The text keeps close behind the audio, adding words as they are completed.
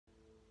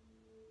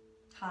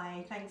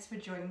Hi, thanks for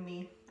joining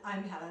me.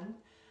 I'm Helen,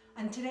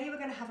 and today we're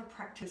going to have a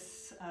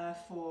practice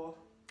for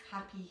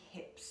happy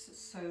hips.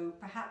 So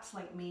perhaps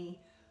like me,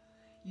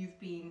 you've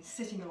been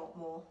sitting a lot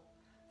more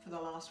for the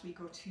last week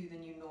or two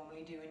than you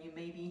normally do, and you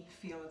maybe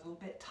feel a little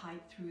bit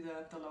tight through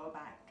the lower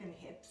back and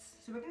hips.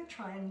 So we're going to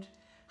try and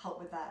help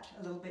with that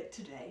a little bit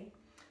today.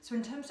 So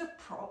in terms of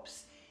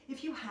props,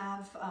 if you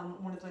have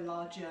one of the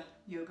larger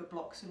yoga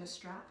blocks and a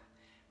strap,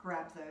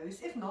 grab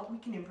those. If not, we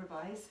can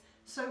improvise.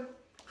 So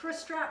for a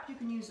strap, you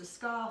can use a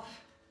scarf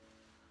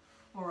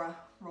or a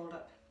rolled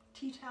up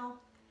tea towel.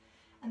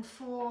 And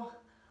for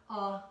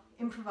our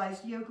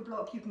improvised yoga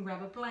block, you can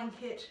grab a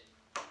blanket,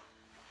 a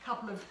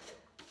couple of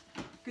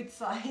good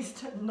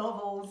sized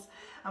novels,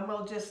 and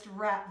we'll just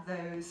wrap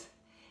those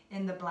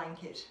in the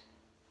blanket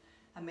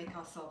and make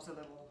ourselves a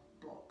little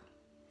block.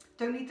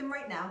 Don't need them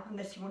right now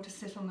unless you want to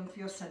sit on them for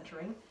your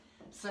centering.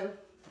 So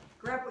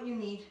grab what you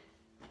need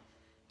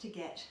to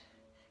get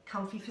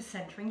comfy for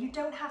centering. You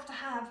don't have to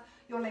have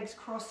your legs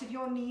crossed. If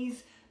your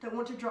knees don't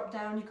want to drop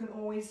down, you can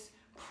always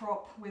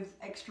prop with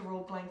extra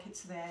roll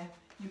blankets there.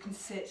 You can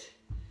sit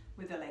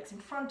with the legs in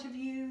front of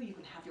you. You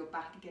can have your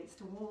back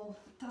against a wall.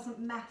 It doesn't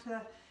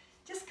matter.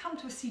 Just come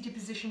to a seated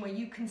position where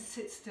you can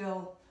sit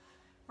still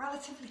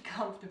relatively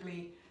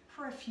comfortably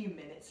for a few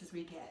minutes as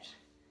we get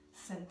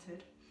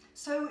centered.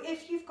 So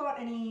if you've got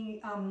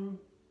any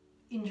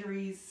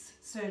injuries,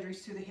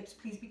 surgeries to the hips,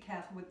 please be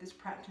careful with this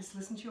practice.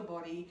 Listen to your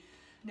body.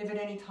 And if at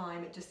any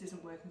time it just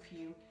isn't working for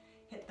you,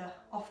 hit the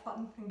off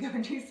button and go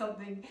and do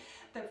something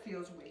that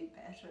feels way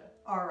better.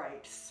 All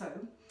right, so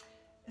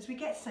as we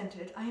get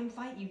centered, I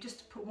invite you just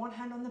to put one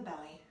hand on the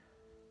belly,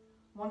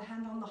 one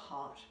hand on the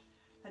heart.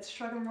 Let's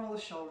shrug and roll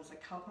the shoulders a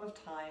couple of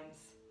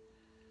times.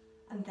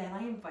 And then I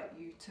invite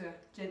you to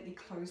gently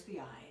close the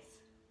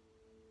eyes.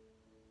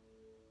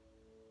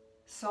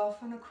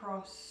 Soften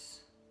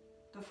across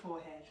the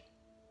forehead.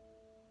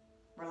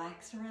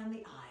 Relax around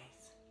the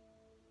eyes.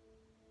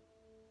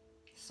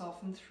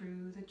 Soften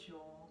through the jaw.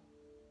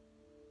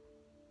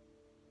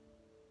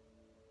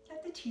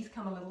 Let the teeth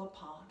come a little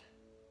apart.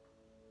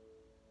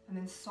 And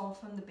then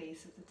soften the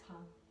base of the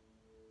tongue.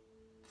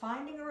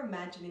 Finding or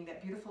imagining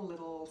that beautiful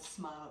little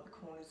smile at the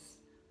corners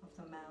of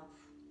the mouth.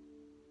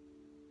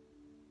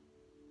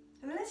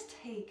 And then let's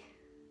take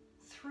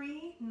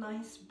 3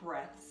 nice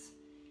breaths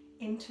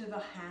into the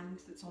hand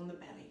that's on the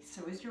belly.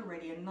 So as you're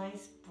ready, a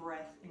nice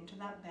breath into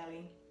that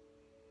belly.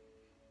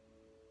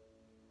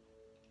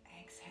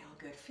 Exhale,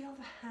 good. Feel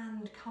the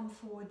hand come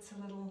forwards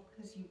a little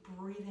as you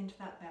breathe into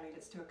that belly.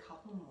 Let's do a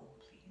couple more,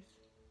 please.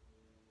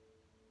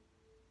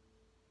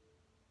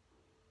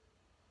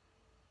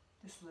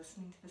 Just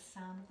listening to the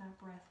sound of that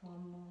breath,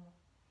 one more.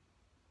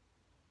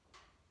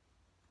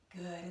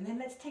 Good, and then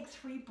let's take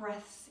 3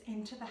 breaths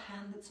into the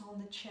hand that's on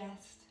the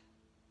chest.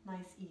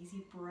 Nice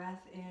easy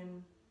breath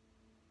in.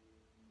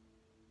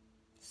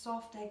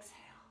 Soft exhale.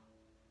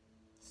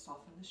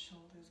 Soften the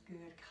shoulders,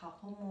 good.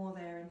 Couple more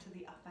there into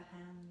the upper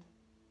hand.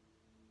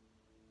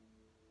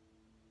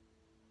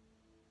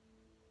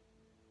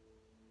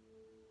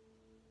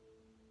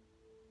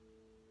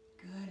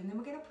 Good, and then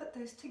we're going to put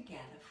those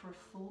together for a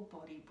full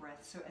body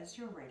breath. So as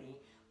you're ready,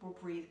 we'll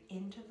breathe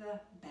into the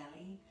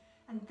belly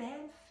and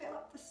then fill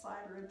up the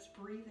side ribs,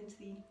 breathe into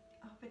the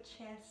upper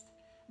chest,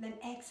 and then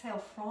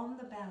exhale from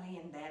the belly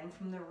and then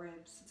from the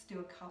ribs. Let's do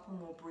a couple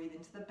more. Breathe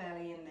into the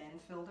belly and then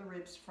fill the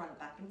ribs, front,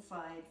 back and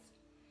sides.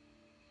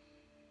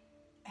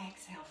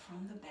 Exhale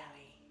from the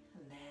belly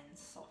and then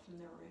soften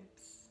the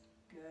ribs.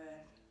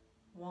 Good.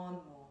 One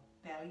more.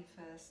 Belly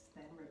first,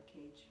 then rib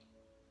cage.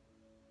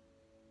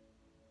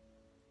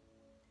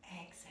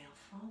 Exhale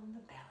from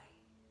the belly,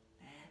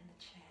 then the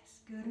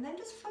chest. Good, and then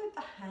just float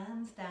the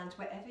hands down to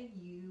wherever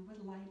you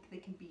would like. They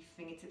can be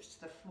fingertips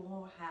to the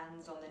floor,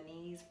 hands on the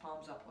knees,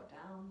 palms up or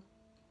down.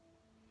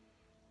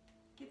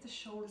 Give the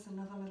shoulders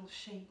another little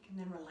shake and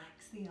then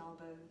relax the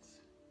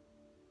elbows.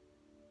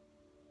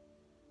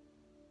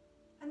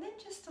 And then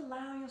just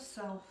allow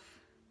yourself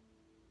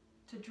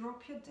to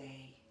drop your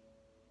day.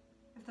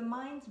 If the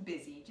mind's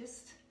busy,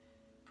 just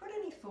put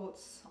any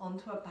thoughts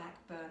onto a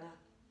back burner.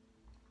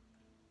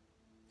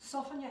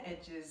 Soften your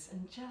edges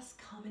and just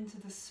come into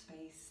the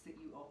space that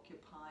you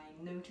occupy,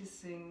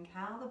 noticing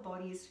how the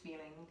body is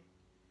feeling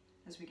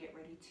as we get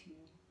ready to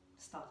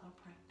start our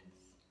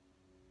practice.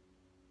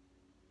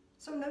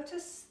 So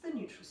notice the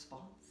neutral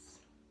spots,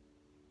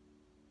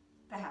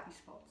 the happy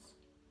spots.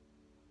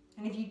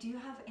 And if you do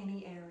have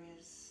any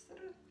areas that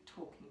are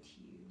talking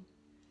to you,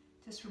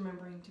 just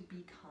remembering to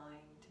be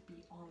kind, to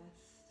be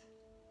honest.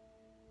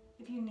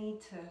 If you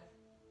need to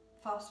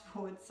fast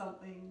forward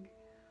something,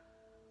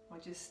 or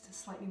just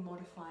slightly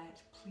modify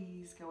it,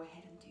 please go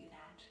ahead and do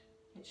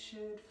that. It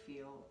should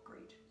feel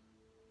great.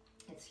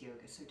 It's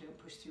yoga, so don't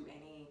push through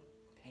any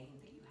pain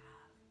that you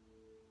have.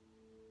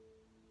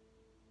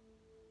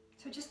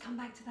 So just come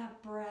back to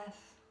that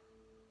breath.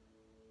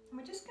 And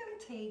we're just going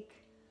to take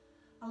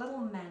a little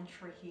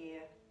mantra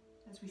here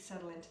as we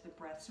settle into the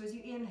breath. So as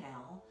you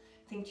inhale,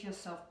 think to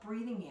yourself,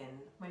 breathing in,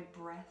 my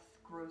breath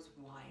grows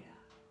wider.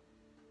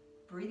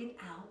 Breathing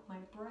out, my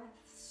breath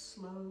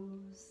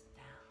slows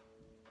down.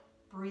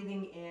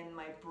 Breathing in,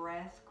 my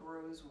breath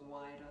grows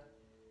wider.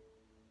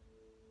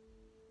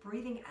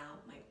 Breathing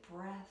out, my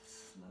breath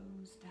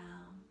slows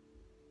down.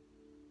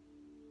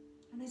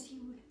 And as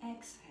you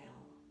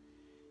exhale,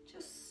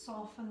 just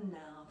soften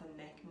now the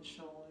neck and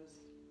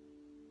shoulders.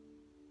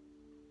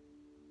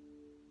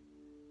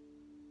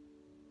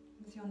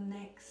 With your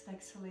next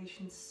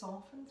exhalation,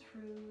 soften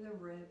through the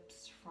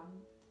ribs, front,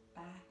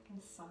 back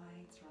and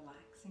sides,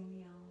 relaxing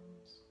the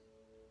arms.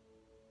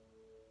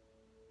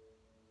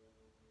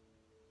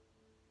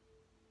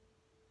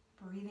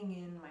 Breathing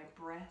in, my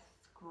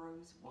breath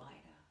grows wider.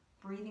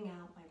 Breathing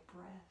out, my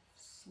breath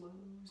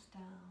slows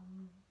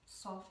down.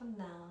 Soften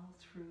now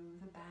through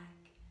the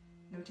back.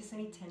 Notice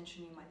any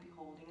tension you might be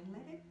holding and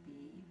let it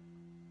be.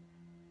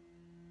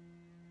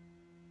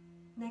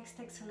 Next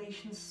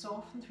exhalation,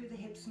 soften through the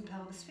hips and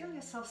pelvis. Feel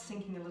yourself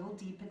sinking a little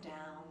deeper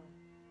down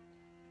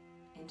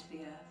into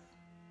the earth.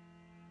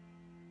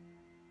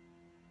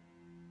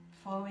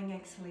 Following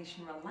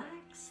exhalation,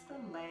 relax the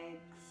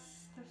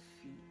legs, the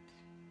feet.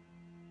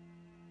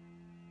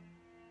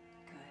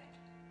 Good.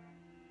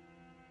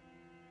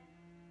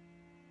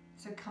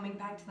 So coming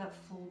back to that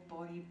full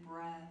body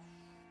breath,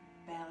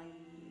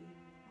 belly,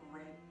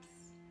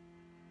 ribs.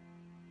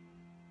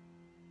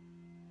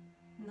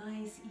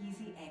 Nice,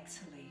 easy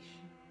exhalation.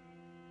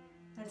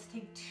 Let's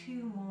take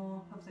 2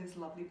 more of those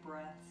lovely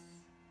breaths.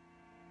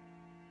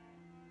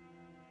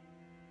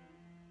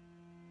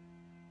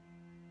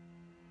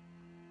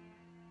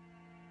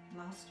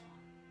 Last one.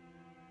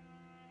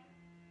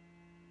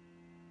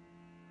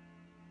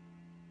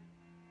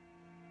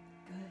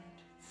 Good.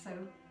 So,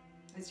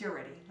 as you're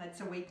ready,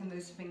 let's awaken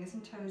those fingers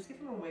and toes. Give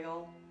them a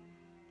wiggle.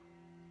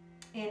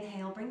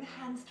 Inhale, bring the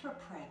hands to a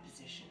prayer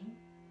position.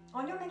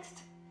 On your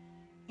next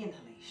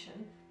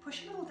inhalation,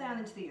 push a little down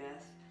into the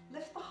earth.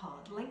 Lift the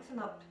heart, lengthen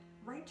up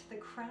right to the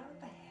crown of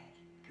the head.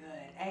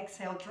 Good.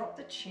 Exhale, drop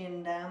the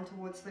chin down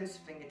towards those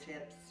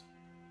fingertips.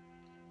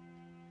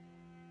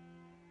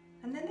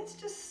 And then let's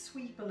just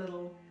sweep a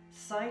little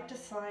side to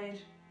side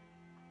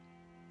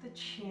the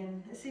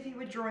chin, as if you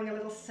were drawing a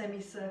little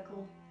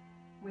semicircle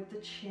with the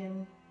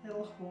chin,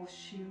 little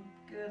horseshoe.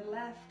 Good.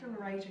 Left and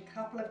right a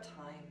couple of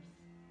times.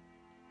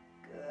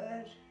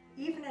 Good.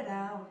 Even it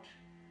out.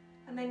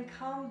 And then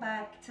come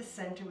back to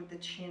center with the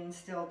chin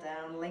still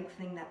down,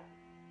 lengthening that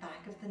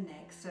back of the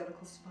neck,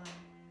 cervical spine.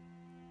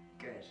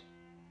 Good.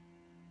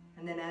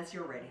 And then as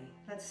you're ready,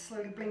 let's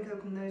slowly blink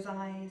open those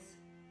eyes.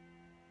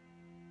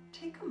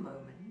 Take a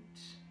moment.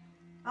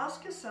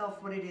 Ask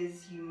yourself what it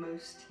is you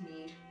most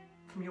need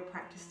from your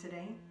practice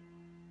today.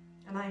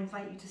 And I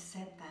invite you to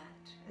set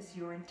that as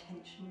your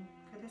intention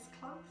for this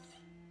class.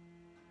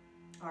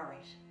 All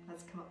right,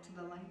 let's come up to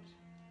the light.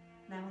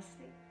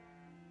 Namaste.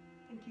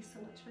 Thank you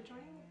so much for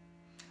joining me.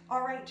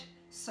 All right,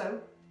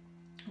 so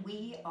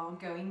we are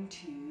going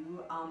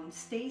to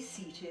stay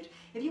seated.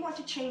 If you want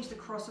to change the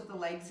cross of the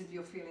legs, if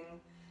you're feeling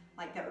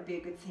like that would be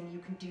a good thing, you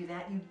can do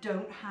that. You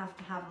don't have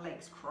to have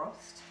legs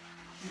crossed.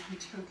 You can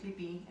totally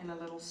be in a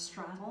little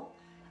straddle.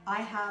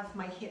 I have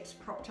my hips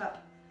propped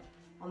up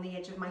on the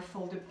edge of my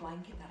folded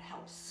blanket. That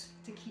helps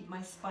to keep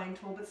my spine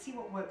tall, but see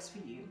what works for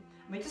you.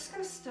 And we're just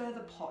going to stir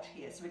the pot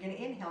here. So we're going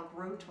to inhale,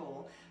 grow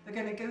tall. We're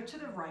going to go to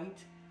the right,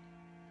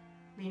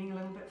 leaning a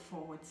little bit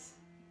forwards.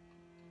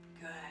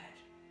 Good.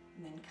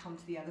 And then come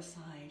to the other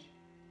side,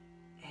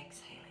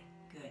 exhaling.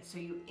 Good. So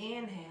you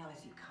inhale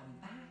as you come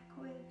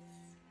backwards.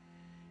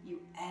 You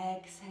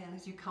exhale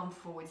as you come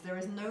forwards. There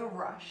is no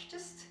rush.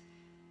 Just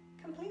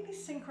completely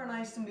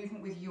synchronize the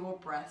movement with your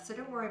breath. So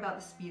don't worry about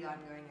the speed I'm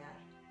going at.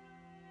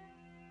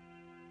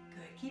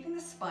 Good. Keeping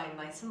the spine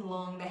nice and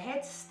long. The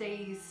head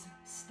stays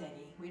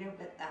steady. We don't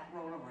let that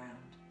roll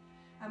around.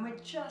 And we're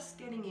just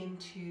getting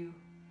into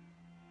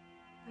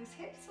those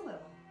hips a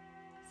little.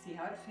 See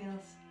how it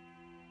feels.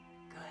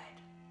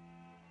 Good.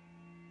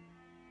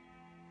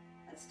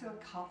 Let's do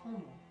a couple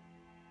more.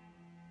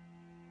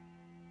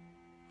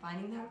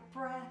 Finding that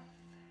breath.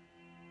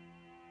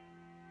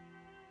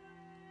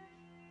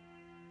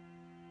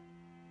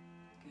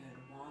 Good,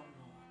 one more.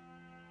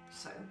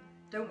 So,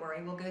 don't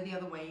worry, we'll go the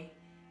other way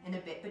in a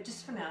bit, but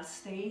just for now,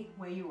 stay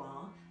where you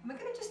are. And we're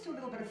gonna just do a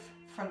little bit of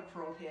front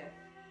crawl here.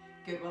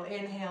 Good, well,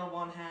 inhale,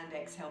 one hand,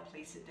 exhale,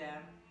 place it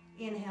down.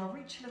 Inhale,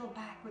 reach a little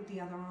back with the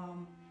other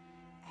arm.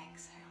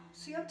 Exhale.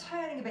 So you're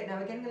turning a bit now,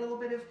 we're getting a little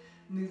bit of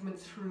movement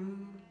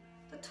through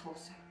the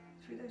torso,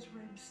 through those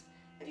ribs.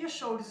 If your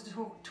shoulders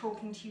are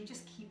talking to you,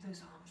 just keep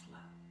those arms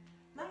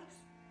low.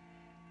 Nice.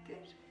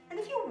 Good. And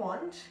if you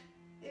want,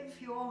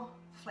 if your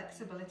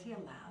flexibility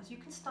allows, you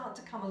can start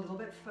to come a little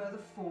bit further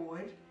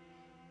forward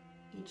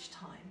each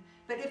time.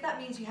 But if that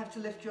means you have to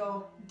lift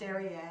your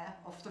derriere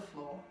off the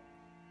floor,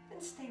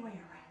 then stay where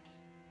you're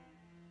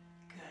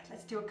at. Good.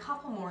 Let's do a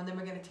couple more and then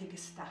we're going to take a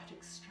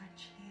static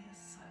stretch here.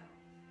 So,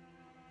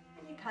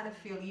 and you kind of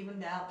feel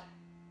evened out.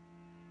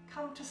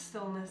 Come to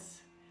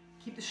stillness.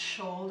 Keep the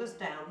shoulders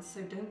down,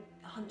 so don't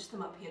hunch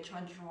them up here. Try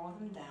and draw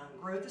them down.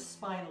 Grow the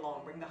spine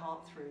long, bring the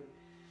heart through.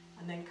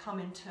 And then come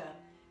into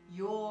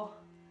your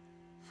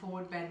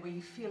forward bend where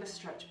you feel a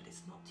stretch, but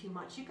it's not too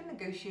much. You can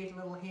negotiate a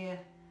little here.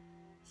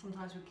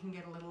 Sometimes we can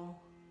get a little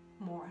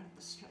more out of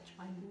the stretch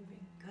by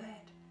moving.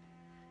 Good.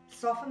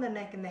 Soften the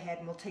neck and the head,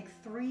 and we'll take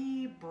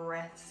 3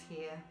 breaths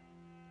here.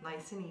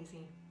 Nice and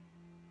easy.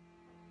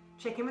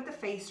 Check in with the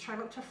face. Try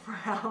not to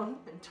frown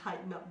and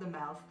tighten up the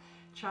mouth.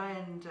 Try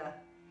and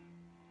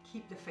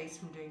keep the face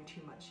from doing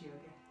too much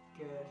yoga.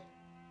 Good.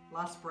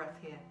 Last breath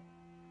here.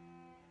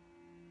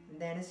 And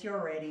then as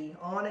you're ready,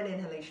 on an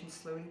inhalation,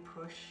 slowly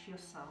push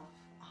yourself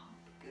up.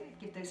 Good.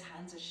 Give those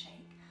hands a shake.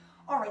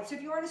 All right, so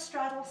if you're in a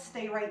straddle,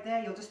 stay right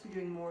there. You'll just be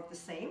doing more of the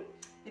same.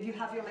 If you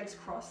have your legs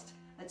crossed,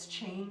 let's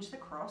change the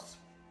cross.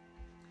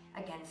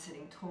 Again,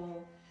 sitting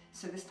tall.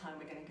 So this time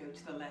we're going to go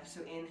to the left.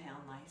 So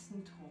inhale, nice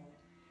and tall.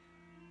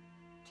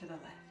 To the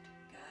left.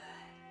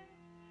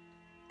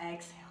 Good.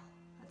 Exhale.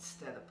 Let's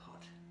stir the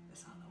pot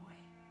this other way.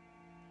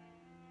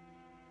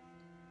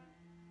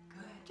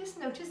 Good. Just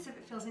notice if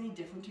it feels any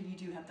different, if you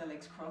do have the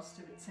legs crossed,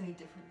 if it's any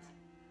different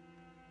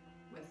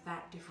with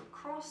that different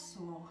cross,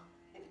 or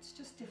if it's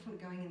just different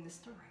going in this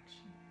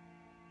direction.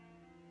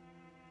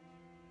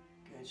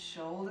 Good.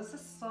 Shoulders are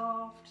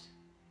soft.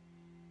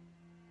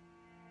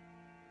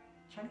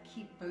 Try to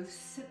keep both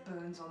sit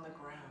bones on the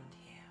ground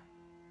here.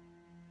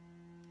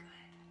 Good.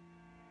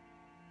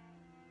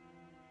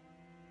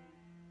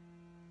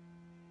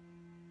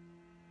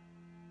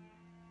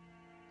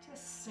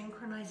 Just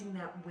synchronizing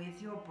that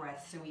with your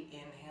breath. So we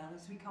inhale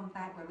as we come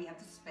back where we have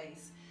the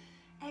space.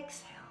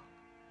 Exhale.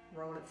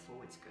 Roll it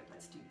forwards. Good.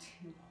 Let's do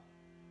 2 more.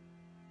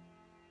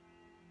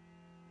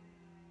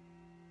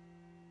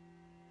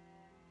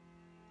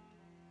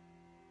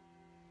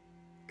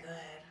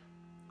 Good.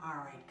 All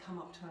right, come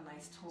up to a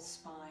nice tall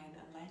spine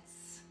and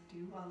let's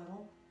do our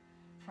little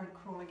front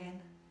crawl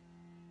again.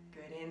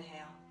 Good,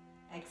 inhale.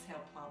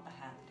 Exhale, plant the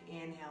hand.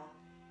 Inhale.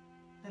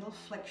 Little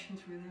flexion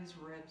through those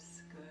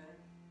ribs. Good.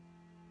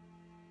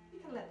 You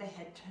can let the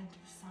head turn to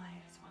the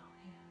side as well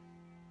here.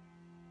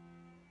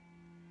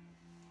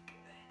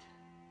 Good.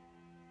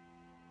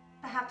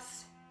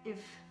 Perhaps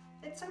if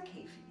it's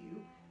okay for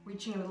you,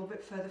 reaching a little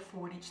bit further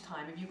forward each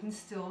time, if you can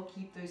still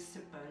keep those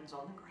sit bones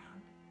on the ground.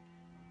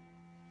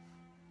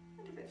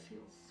 And if it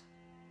feels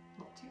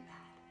not too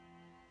bad.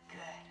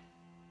 Good.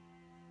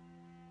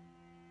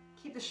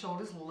 Keep the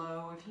shoulders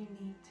low if you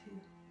need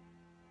to.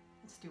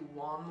 Let's do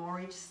 1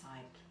 more each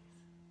side,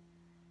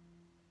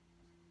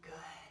 please.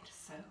 Good.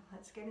 So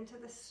let's get into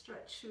the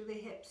stretch through the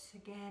hips.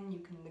 Again, you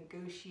can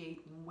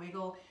negotiate and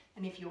wiggle.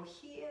 And if you're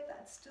here,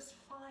 that's just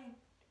fine.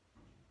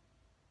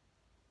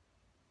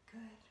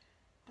 Good.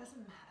 Doesn't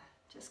matter.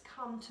 Just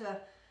come to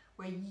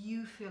where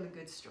you feel a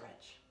good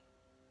stretch.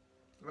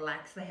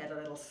 Relax the head a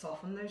little,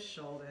 soften those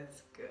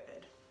shoulders.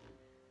 Good.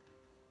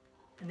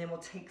 And then we'll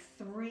take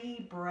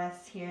 3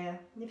 breaths here.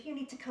 And if you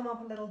need to come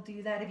up a little,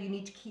 do that. If you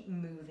need to keep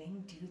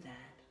moving, do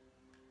that.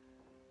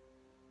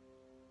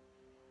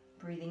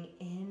 Breathing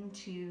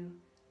into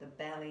the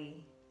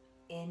belly,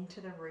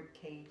 into the rib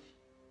cage.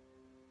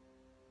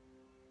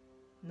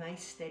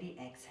 Nice steady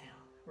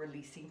exhale,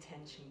 releasing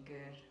tension.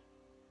 Good.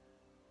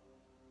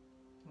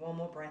 1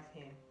 more breath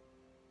here.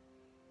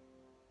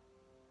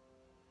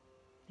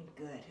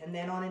 Good. And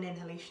then on an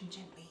inhalation,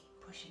 gently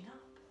pushing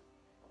up.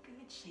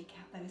 Good. Shake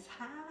out those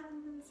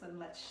hands and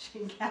let's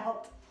shake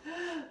out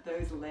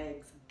those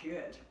legs.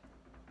 Good.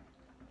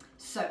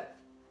 So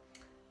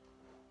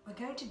we're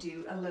going to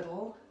do a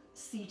little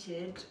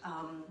seated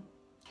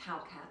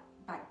cow-cat,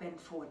 back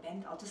bend, forward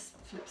bend. I'll just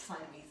flip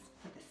sideways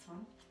for this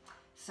one.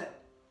 So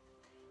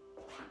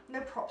no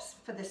props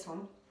for this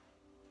one.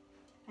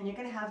 And you're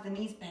going to have the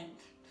knees bent.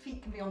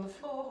 Feet can be on the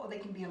floor or they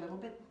can be a little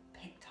bit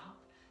picked up.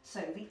 So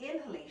the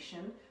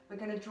inhalation, we're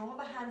going to draw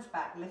the hands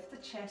back, lift the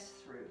chest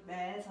through.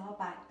 There's our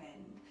back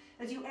bend.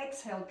 As you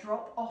exhale,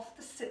 drop off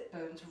the sit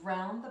bones,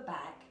 round the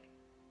back,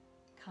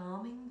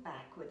 calming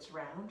backwards,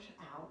 round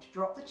out,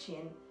 drop the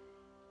chin,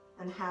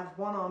 and have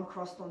one arm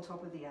crossed on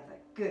top of the other.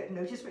 Good.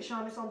 Notice which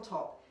arm is on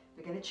top.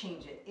 We're going to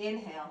change it.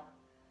 Inhale,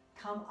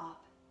 come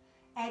up.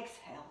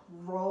 Exhale,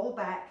 roll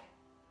back,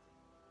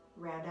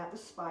 round out the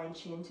spine,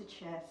 chin to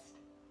chest.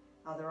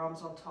 Other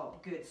arms on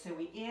top. Good. So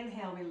we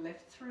inhale, we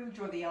lift through,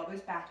 draw the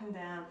elbows back and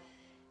down.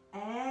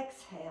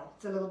 Exhale.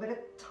 It's a little bit of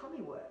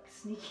tummy work,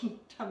 sneaky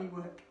tummy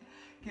work.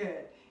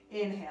 Good.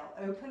 Inhale,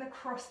 open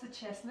across the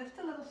chest, lift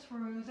a little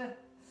through the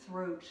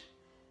throat.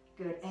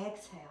 Good.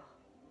 Exhale.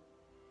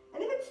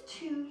 And if it's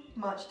too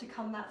much to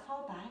come that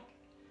far back,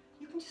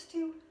 you can just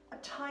do a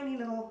tiny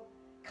little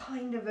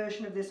kind of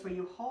version of this where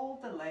you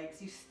hold the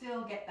legs, you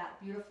still get that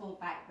beautiful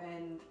back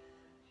bend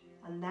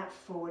and that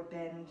forward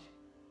bend,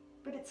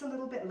 but it's a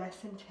little bit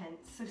less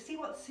intense. So see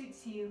what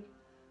suits you.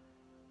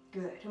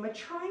 Good. And we're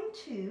trying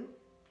to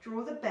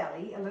draw the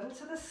belly a little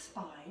to the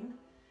spine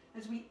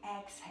as we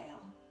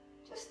exhale,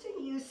 just to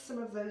use some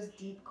of those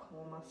deep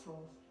core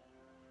muscles.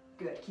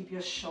 Good. Keep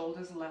your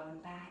shoulders low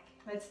and back.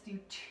 Let's do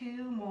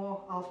 2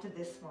 more after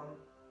this one.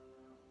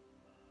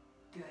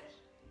 Good.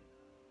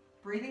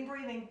 Breathing,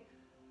 breathing.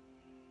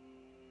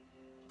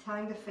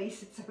 Telling the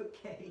face it's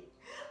okay.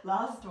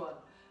 Last one.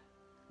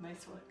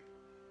 Nice work.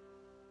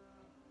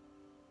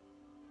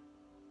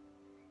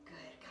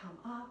 Good. Come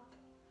up.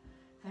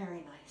 Very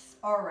nice.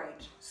 All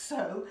right,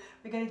 so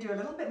we're going to do a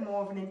little bit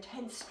more of an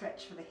intense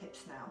stretch for the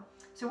hips now.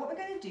 So what we're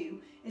going to do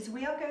is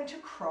we are going to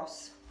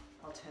cross,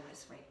 I'll turn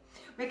this way,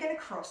 we're going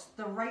to cross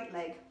the right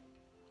leg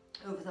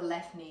over the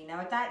left knee.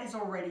 Now if that is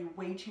already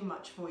way too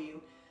much for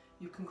you,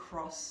 you can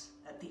cross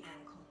at the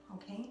ankle,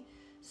 okay?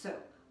 So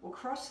we'll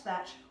cross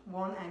that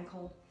one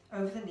ankle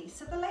over the knee.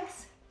 So the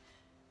legs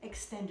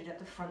extended at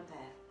the front there.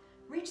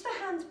 Reach the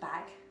hands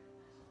back,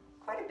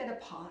 quite a bit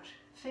apart,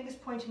 fingers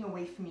pointing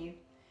away from you.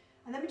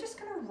 And then we're just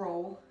going to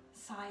roll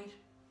side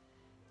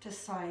to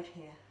side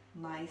here.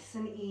 Nice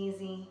and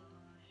easy,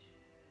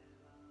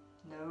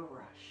 no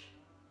rush.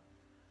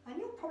 And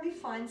you'll probably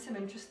find some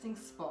interesting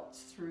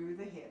spots through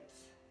the hips.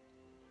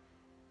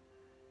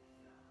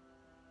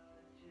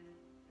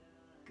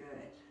 Good.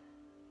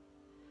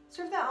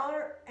 So if there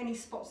are any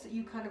spots that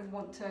you kind of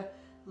want to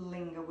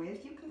linger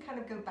with, you can kind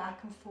of go back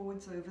and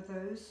forwards over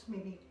those,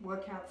 maybe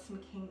work out some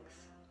kinks.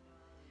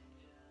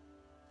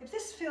 If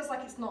this feels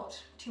like it's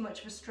not too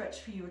much of a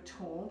stretch for you at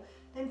all,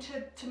 then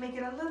to make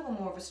it a little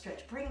more of a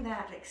stretch, bring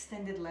that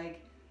extended leg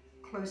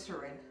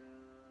closer in.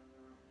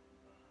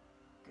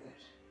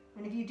 Good.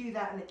 And if you do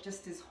that and it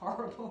just is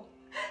horrible,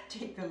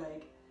 take the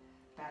leg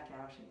back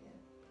out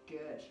again.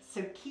 Good.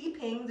 So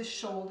keeping the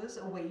shoulders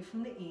away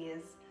from the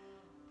ears,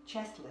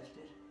 chest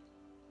lifted.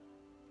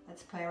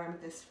 Let's play around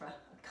with this for a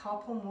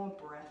couple more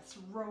breaths,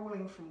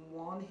 rolling from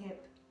one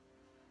hip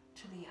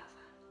to the other.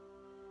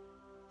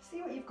 See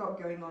what you've got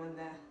going on in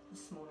there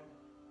this morning.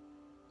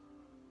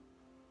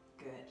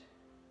 Good.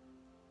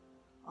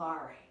 All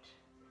right.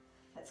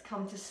 Let's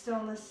come to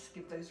stillness.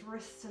 Give those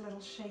wrists a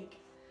little shake.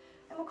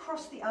 And we'll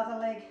cross the other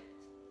leg.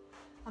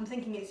 I'm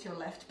thinking it's your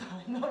left, but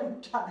I'm not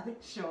entirely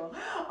sure.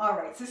 All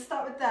right, so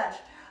start with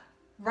that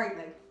right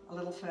leg a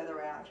little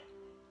further out.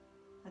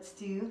 Let's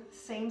do the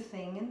same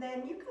thing. And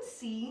then you can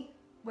see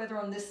whether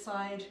on this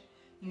side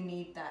you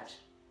need that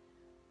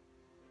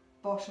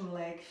bottom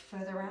leg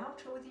further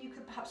out, or whether you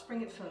could perhaps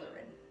bring it further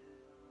in.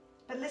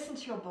 But listen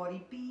to your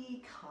body,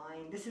 be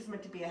kind. This is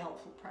meant to be a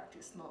helpful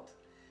practice, not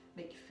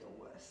make you feel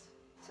worse.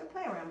 So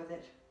play around with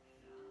it.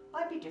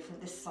 Might be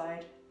different this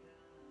side.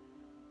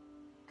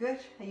 Good,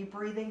 are you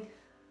breathing?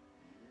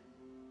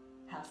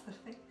 How's the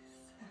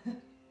face?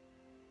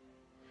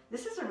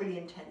 This is a really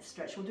intense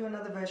stretch. We'll do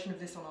another version of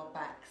this on our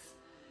backs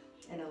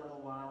in a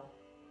little while.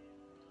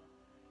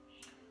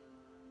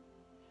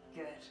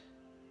 Good.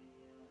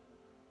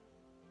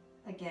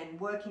 Again,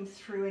 working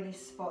through any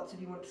spots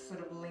if you want to sort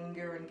of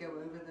linger and go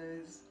over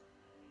those.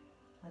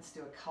 Let's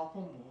do a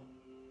couple more.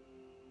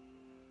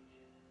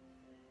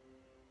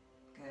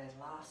 Good,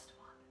 last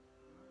one.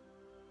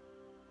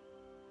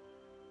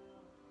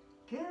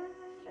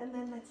 Good, and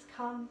then let's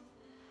come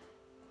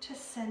to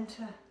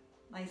center.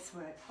 Nice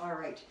work. All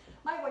right,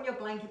 might want your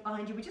blanket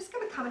behind you. We're just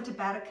going to come into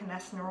Baddha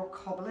Konasana or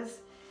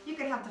cobblers. You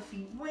can have the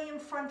feet way in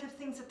front if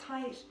things are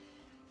tight.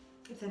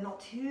 If they're not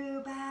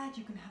too bad,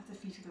 you can have the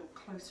feet a little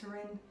closer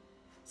in.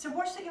 So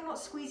watch that you're not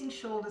squeezing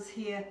shoulders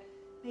here.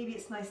 Maybe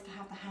it's nice to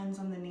have the hands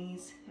on the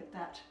knees if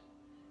that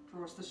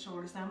draws the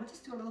shoulders down. We'll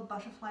just do a little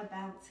butterfly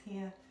bounce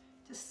here,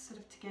 just sort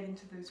of to get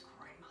into those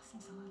groin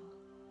muscles a little.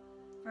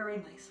 Very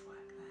nice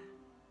work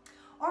there.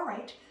 All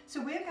right,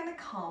 so we're going to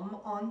come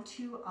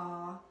onto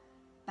our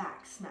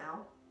backs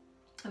now,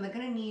 and we're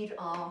going to need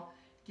our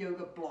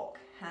yoga block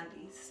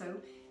handy. So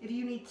if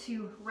you need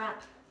to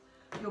wrap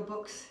your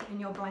books in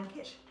your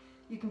blanket,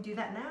 you can do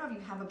that now. If you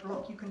have a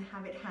block, you can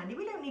have it handy.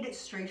 We don't need it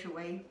straight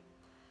away,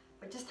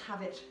 but just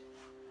have it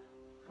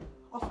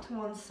off to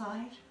one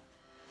side.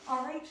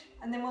 All right,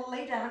 and then we'll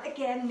lay down.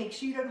 Again, make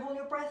sure you don't hold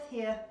your breath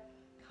here.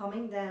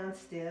 Coming down,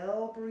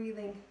 still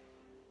breathing.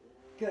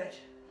 Good.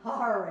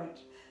 All right,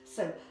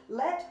 so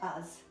let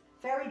us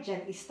very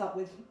gently start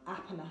with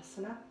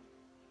Apanasana,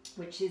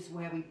 which is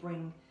where we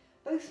bring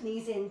both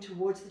knees in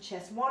towards the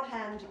chest, one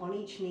hand on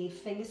each knee,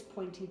 fingers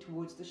pointing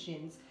towards the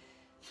shins.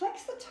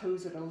 Flex the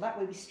toes a little, that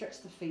way we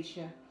stretch the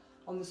fascia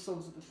on the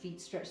soles of the feet,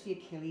 stretch the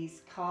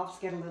Achilles, calves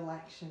get a little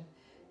action.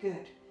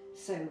 Good.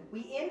 So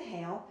we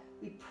inhale,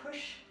 we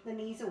push the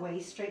knees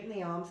away, straighten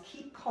the arms,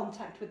 keep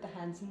contact with the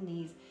hands and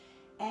knees.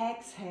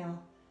 Exhale,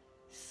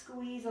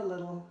 squeeze a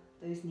little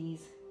those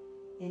knees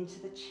into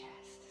the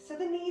chest. So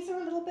the knees are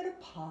a little bit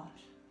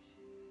apart.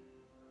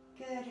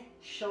 Good.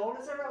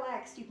 Shoulders are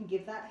relaxed. You can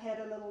give that head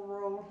a little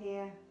roll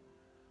here.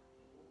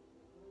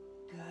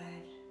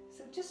 Good.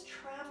 So just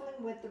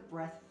traveling with the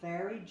breath,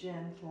 very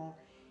gentle.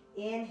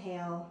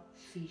 Inhale,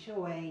 feet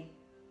away.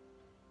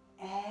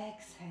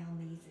 Exhale,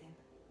 knees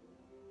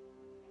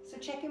in. So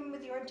check in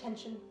with your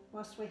intention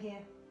whilst we're here.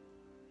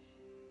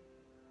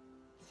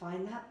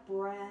 Find that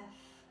breath,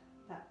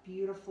 that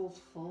beautiful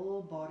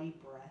full body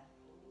breath.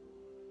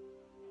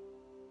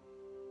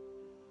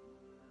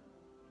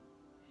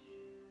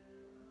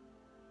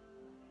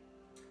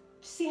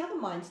 See how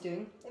the mind's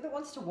doing. If it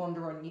wants to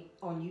wander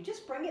on you,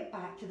 just bring it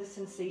back to the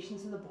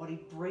sensations in the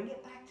body. Bring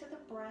it back to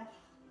the breath.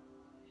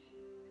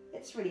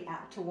 It's really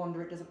apt to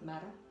wander, it doesn't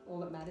matter. All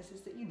that matters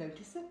is that you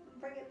notice it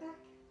and bring it back.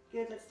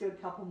 Good, let's do a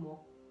couple more.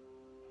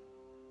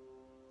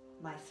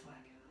 Nice work.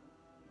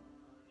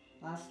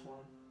 Last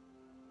one.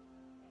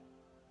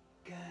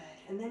 Good.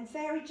 And then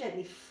very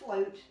gently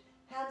float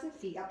hands and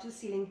feet up to the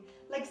ceiling.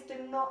 Legs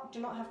do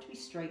not have to be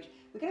straight.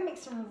 We're going to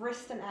make some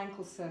wrist and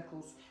ankle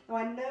circles. Now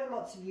I know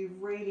lots of you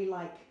really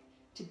like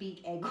to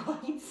beat egg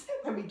whites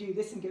when we do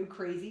this and go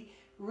crazy.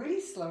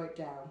 Really slow it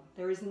down.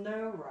 There is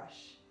no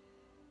rush.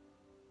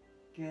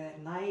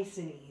 Good. Nice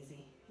and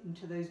easy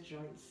into those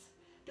joints.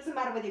 Doesn't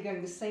matter whether you're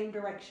going the same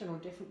direction or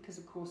different, because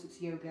of course it's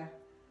yoga.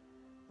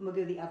 And we'll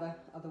go the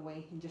other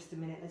way in just a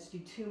minute. Let's do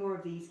 2 more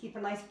of these. Keep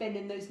a nice bend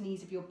in those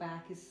knees if your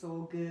back is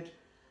sore. Good.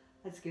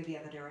 Let's go the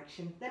other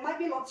direction. There might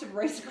be lots of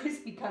Rice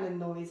Krispie kind of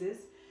noises.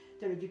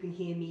 Don't know if you can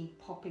hear me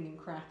popping and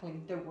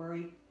crackling. Don't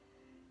worry.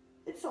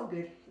 It's all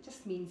good. It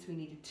just means we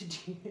needed to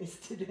do this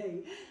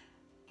today.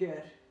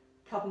 Good.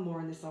 Couple more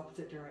in this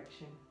opposite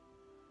direction.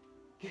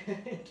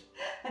 Good.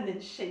 And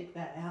then shake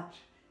that out.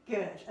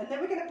 Good. And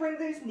then we're going to bring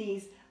those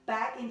knees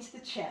back into the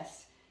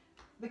chest.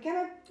 We're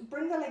going to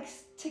bring the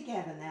legs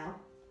together now.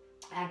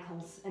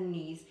 Ankles and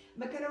knees.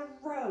 We're going to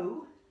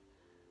row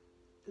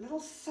little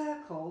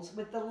circles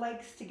with the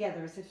legs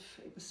together as if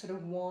it was sort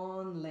of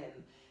one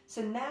limb.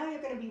 So now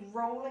you're going to be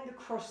rolling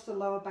across the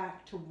lower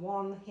back to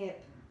one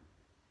hip,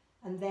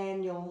 and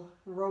then you'll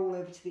roll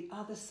over to the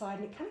other side,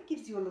 and it kind of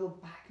gives you a little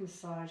back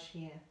massage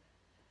here.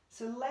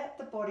 So let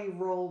the body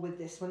roll with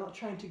this. We're not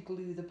trying to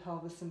glue the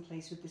pelvis in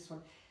place with this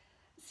one.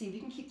 See if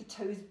you can keep the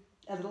toes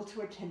a little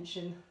to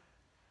attention.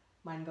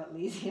 Mine got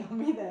lazy on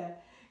me there.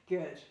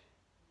 Good.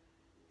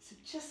 So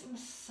just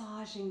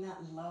massaging that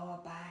lower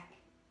back.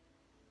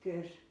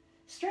 Good.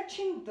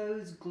 Stretching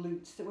those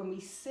glutes that when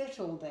we sit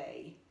all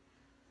day,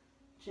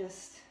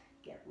 just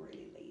get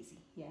really lazy.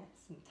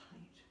 Yes, and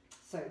tight.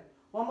 So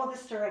one more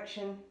this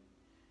direction.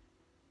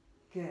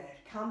 Good.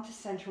 Come to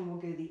center and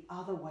we'll go the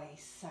other way.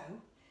 So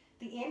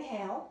the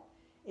inhale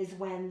is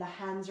when the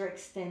hands are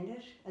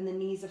extended and the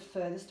knees are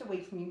furthest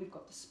away from you. We've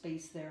got the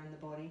space there in the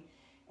body.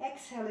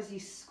 Exhale as you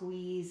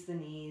squeeze the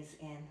knees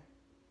in.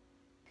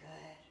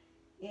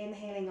 Good.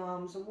 Inhaling,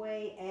 arms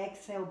away.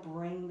 Exhale,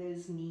 bring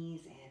those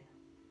knees in.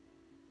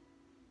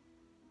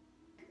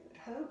 Good.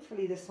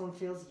 Hopefully this one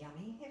feels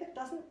yummy. If it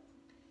doesn't,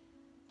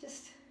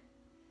 just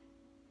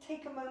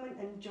take a moment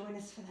and join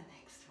us for the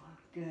next one.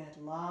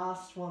 Good.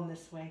 Last one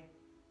this way.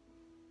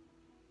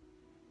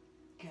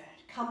 Good.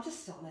 Come to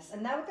stillness.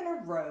 And now we're going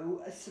to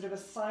row a sort of a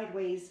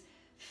sideways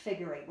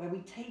figure 8 where we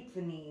take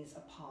the knees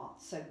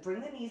apart. So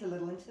bring the knees a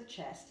little into the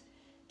chest,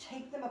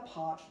 take them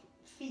apart,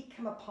 feet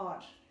come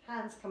apart,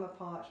 hands come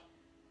apart,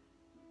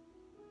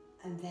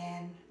 and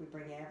then we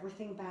bring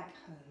everything back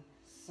home.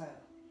 So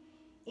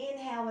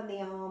inhale when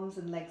the arms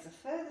and legs are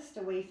furthest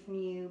away from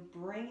you,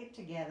 bring it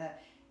together.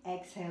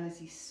 Exhale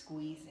as you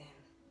squeeze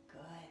in.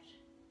 Good.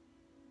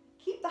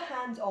 Keep the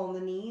hands on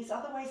the knees,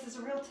 otherwise there's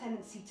a real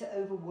tendency to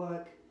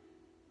overwork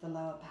the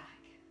lower back.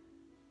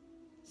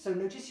 So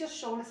notice your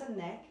shoulders and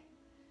neck.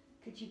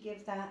 Could you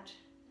give that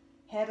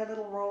head a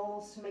little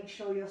roll to make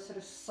sure you're sort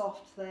of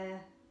soft there?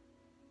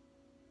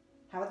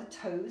 How are the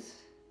toes?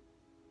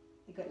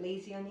 They got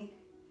lazy on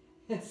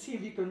you? See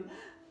if you can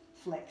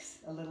flex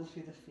a little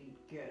through the feet.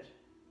 Good.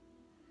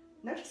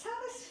 Notice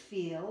how this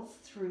feels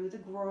through the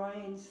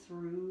groins,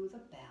 through the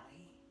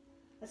belly.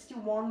 Let's do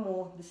one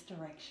more this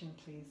direction,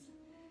 please.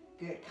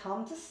 Good.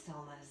 Come to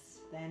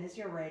stillness. Then as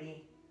you're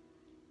ready,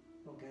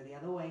 we'll go the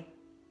other way.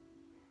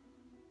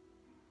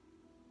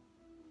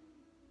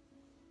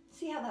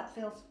 See how that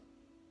feels?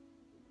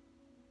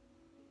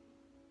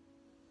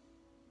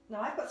 Now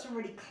I've got some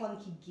really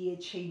clunky gear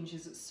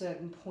changes at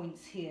certain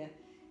points here.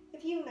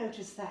 If you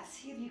notice that,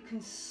 see if you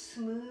can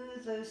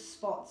smooth those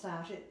spots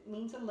out. It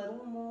means a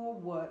little more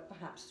work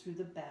perhaps through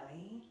the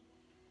belly,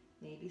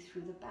 maybe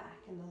through the back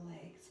and the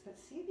legs, but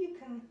see if you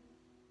can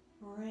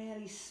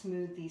really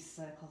smooth these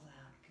circles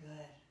out.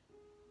 Good.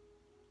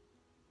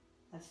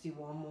 Let's do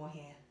one more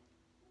here.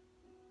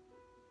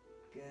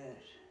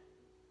 Good.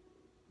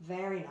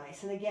 Very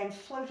nice. And again,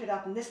 float it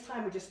up, and this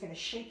time we're just going to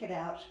shake it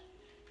out.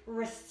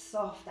 Wrists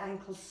soft,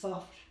 ankles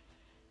soft.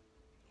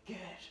 Good.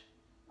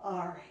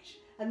 All right.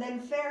 And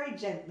then very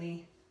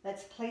gently,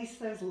 let's place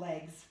those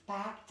legs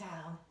back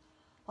down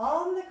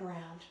on the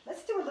ground.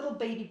 Let's do a little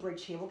baby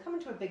bridge here. We'll come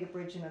into a bigger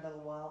bridge in a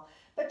little while.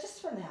 But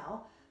just for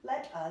now,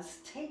 let us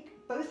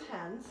take both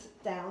hands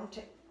down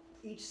to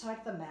each side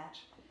of the mat.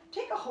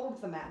 Take a hold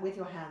of the mat with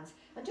your hands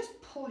and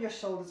just pull your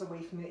shoulders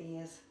away from your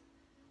ears.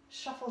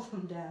 Shuffle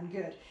them down,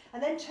 good.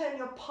 And then turn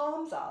your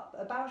palms up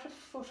about a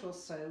foot or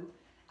so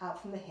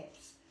out from the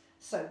hips.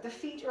 So the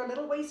feet are a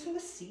little ways from the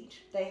seat,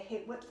 they're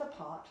hip width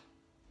apart.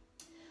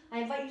 I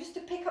invite you just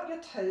to pick up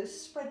your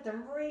toes, spread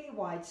them really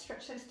wide,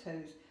 stretch those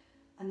toes,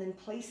 and then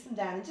place them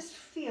down and just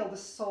feel the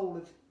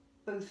soles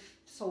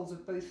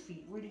of both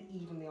feet really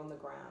evenly on the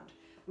ground.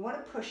 We want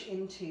to push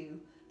into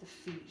the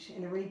feet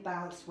in a really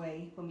balanced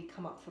way when we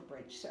come up for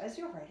bridge. So as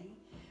you're ready,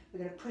 we're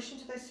going to push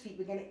into those feet.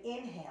 We're going to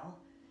inhale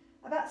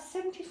about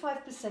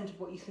 75% of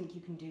what you think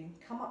you can do.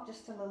 Come up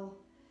just a little.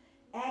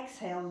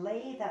 Exhale,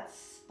 lay that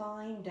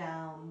spine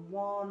down,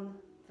 one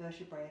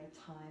vertebrae at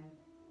a time.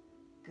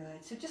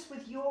 Good. So just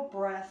with your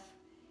breath,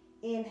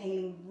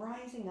 inhaling,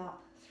 rising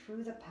up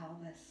through the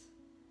pelvis.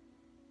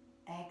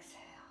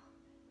 Exhale,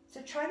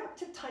 So try not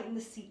to tighten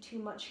the seat too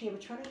much here. We're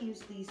trying to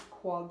use these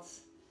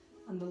quads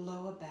and the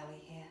lower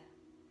belly here.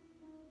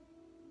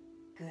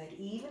 Good.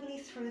 Evenly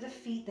through the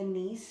feet, the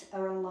knees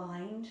are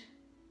aligned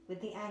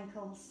with the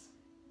ankles.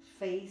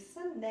 Face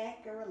and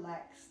neck are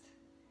relaxed.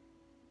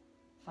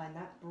 Find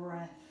that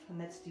breath, and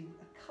let's do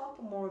a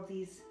couple more of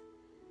these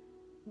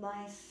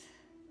nice,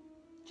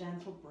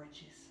 gentle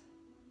bridges.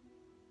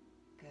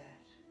 Good.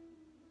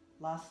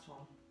 Last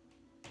one.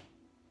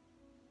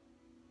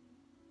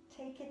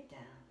 Take it down.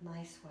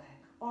 Nice work.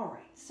 All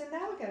right, so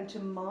now we're going to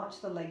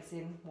march the legs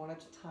in one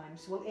at a time.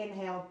 So we'll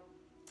inhale,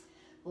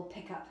 we'll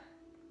pick up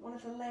one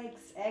of the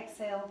legs,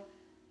 exhale,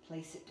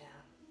 place it down.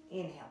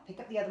 Inhale,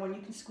 pick up the other one.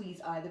 You can squeeze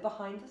either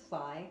behind the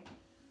thigh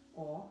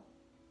or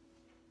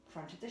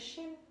front of the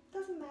shin,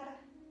 doesn't matter.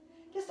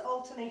 Just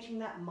alternating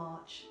that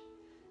march.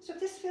 So if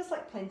this feels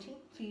like plenty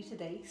for you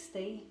today,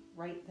 stay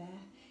right there.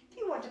 If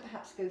you want to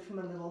perhaps go from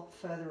a little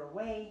further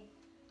away,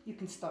 you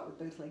can start with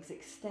both legs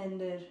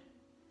extended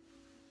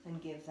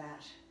and give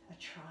that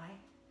a try.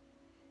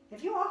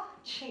 If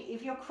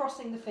you're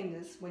crossing the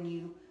fingers when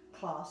you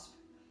clasp,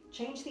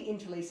 change the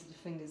interlace of the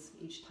fingers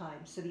each time.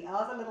 So the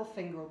other little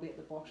finger will be at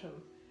the bottom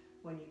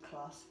when you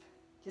clasp.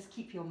 Just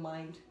keep your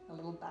mind a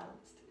little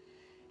balanced.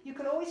 You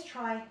can always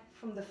try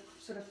from the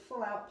sort of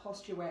full out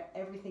posture where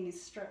everything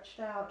is stretched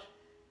out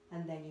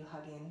and then you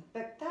hug in.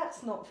 But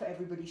that's not for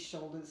everybody's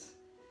shoulders.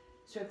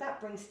 So if that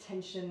brings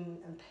tension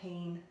and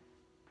pain,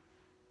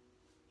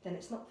 then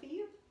it's not for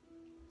you.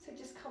 So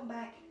just come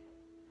back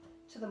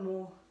to the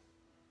more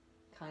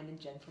kind and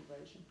gentle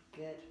version.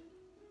 Good.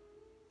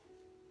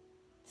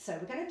 So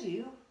we're going to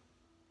do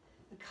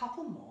a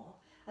couple more,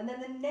 and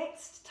then the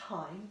next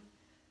time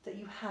that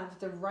you have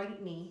the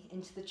right knee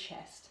into the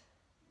chest,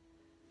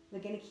 we're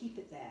going to keep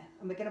it there,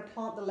 and we're going to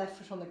plant the left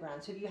foot on the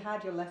ground. So if you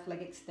had your left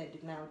leg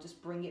extended now,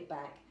 just bring it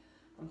back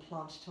and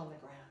plant it on the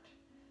ground.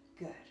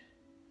 Good.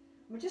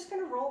 We're just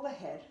going to roll the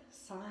head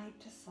side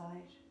to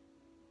side.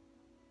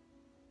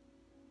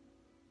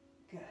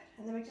 Good.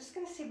 And then we're just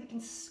going to see if we can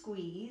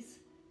squeeze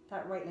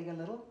that right leg a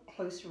little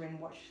closer in.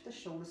 Watch the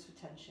shoulders for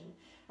tension.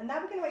 And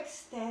now we're going to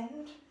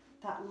extend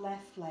that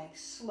left leg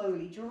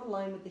slowly. Draw a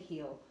line with the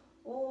heel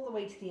all the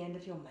way to the end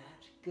of your mat.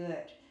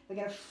 Good. We're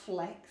going to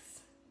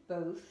flex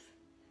both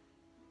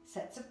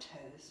sets of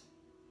toes.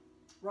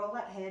 Roll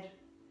that head.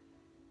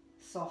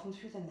 Soften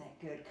through the neck.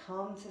 Good.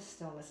 Come to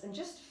stillness. And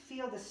just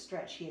feel the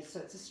stretch here.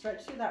 So it's a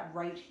stretch through that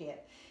right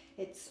hip.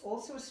 It's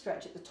also a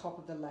stretch at the top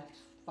of the left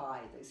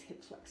thigh, those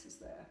hip flexors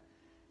there.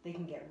 They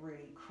can get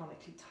really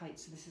chronically tight,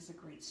 so this is a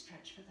great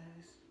stretch for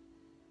those.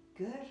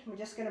 Good. We're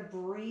just going to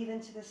breathe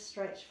into this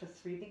stretch for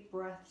 3 big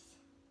breaths.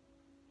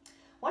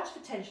 Watch for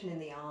tension in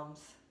the arms.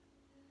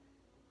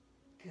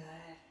 Good.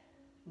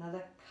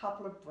 Another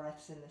couple of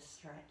breaths in this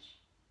stretch.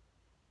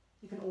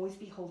 You can always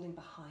be holding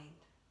behind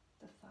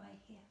the thigh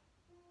here.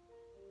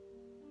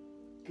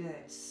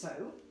 Good.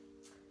 So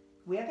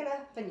we are going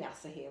to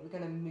vinyasa here. We're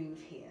going to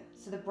move here.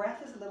 So the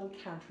breath is a little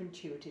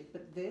counterintuitive,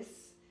 but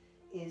this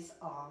is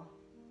our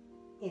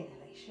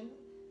inhalation,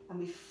 and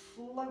we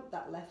float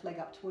that left leg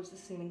up towards the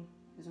ceiling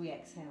as we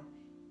exhale.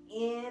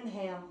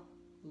 Inhale,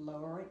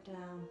 lower it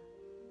down.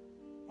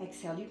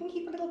 Exhale. You can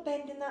keep a little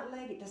bend in that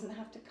leg. It doesn't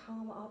have to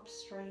come up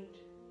straight.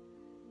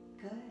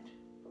 Good.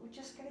 But we're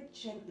just going to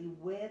gently,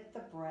 with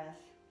the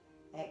breath,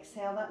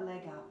 exhale that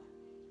leg up.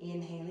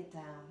 Inhale it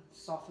down.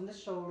 Soften the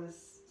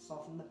shoulders,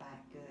 soften the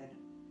back. Good.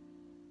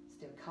 Let's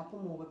do a couple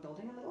more. We're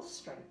building a little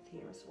strength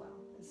here as well.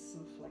 There's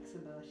some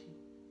flexibility.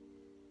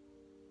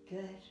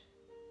 Good.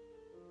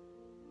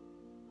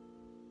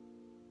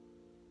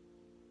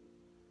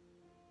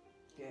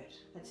 Good.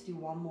 Let's do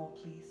one more,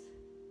 please.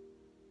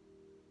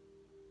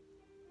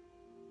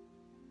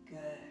 Good.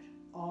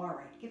 All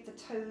right. Give the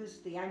toes,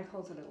 the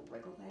ankles a little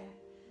wriggle there.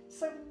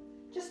 So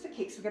just for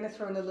kicks, we're going to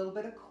throw in a little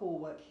bit of core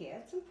work here.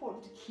 It's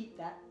important to keep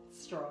that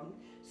strong.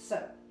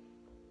 So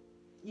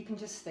you can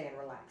just stay and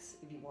relax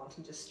if you want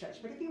and just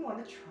stretch. But if you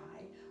want to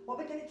try, what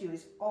we're going to do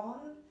is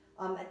on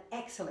an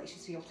exhalation,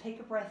 so you'll take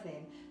a breath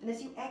in, and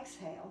as you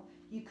exhale,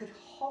 you could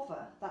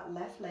hover that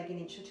left leg an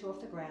inch or two off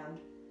the ground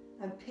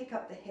and pick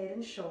up the head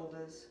and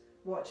shoulders.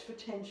 Watch for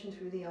tension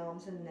through the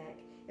arms and neck.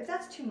 If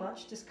that's too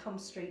much, just come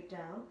straight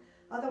down.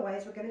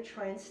 Otherwise, we're going to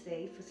try and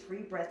stay for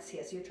 3 breaths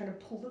here. So you're trying to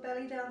pull the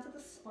belly down to the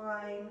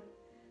spine,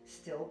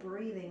 still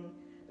breathing,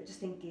 but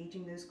just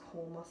engaging those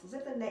core muscles.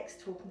 If the neck's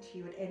talking to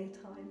you at any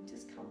time,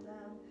 just come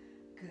down.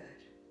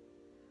 Good.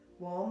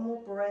 One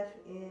more breath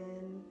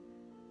in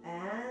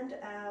and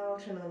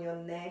out. And on your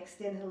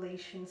next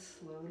inhalation,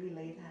 slowly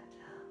lay that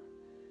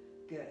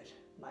down. Good.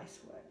 Nice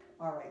work.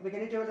 All right, we're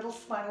going to do a little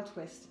spinal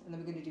twist, and then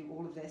we're going to do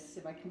all of this,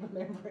 if I can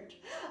remember it,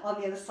 on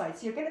the other side.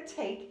 So you're going to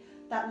take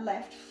that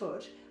left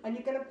foot, and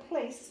you're going to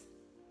place,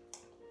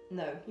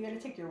 you're going to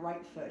take your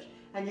right foot,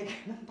 and you're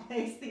going to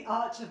place the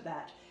arch of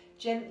that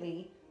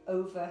gently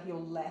over your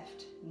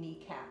left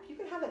kneecap. You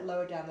can have it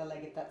lower down the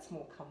leg if that's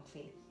more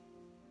comfy.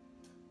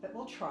 But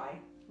we'll try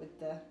with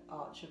the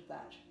arch of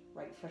that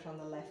right foot on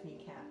the left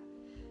kneecap.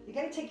 You're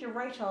going to take your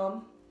right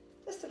arm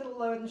just a little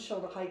lower than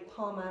shoulder height,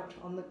 palm down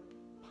on the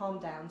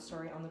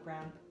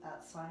ground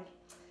outside.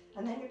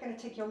 And then you're going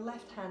to take your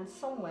left hand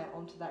somewhere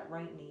onto that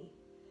right knee.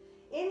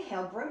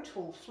 Inhale, grow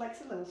tall,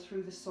 flex a little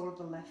through the sole of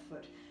the left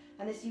foot.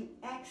 And as you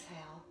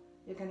exhale,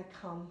 you're going to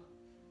come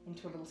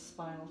into a little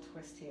spinal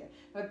twist here.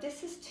 Now, if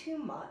this is too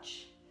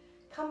much,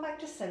 come back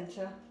to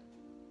center,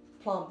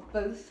 plant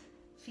both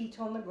feet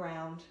on the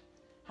ground,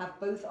 have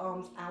both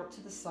arms out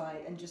to the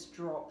side, and just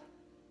drop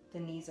the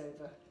knees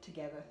over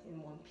together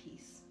in one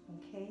piece,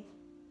 okay?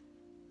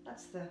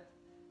 That's the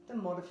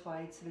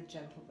modified sort of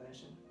gentle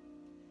version.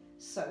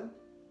 So,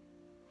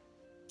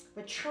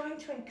 we're trying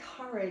to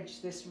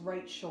encourage this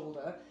right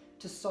shoulder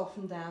to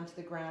soften down to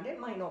the ground. It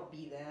might not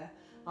be there.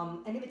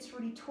 And if it's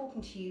really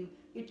talking to you,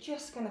 you're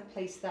just going to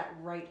place that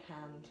right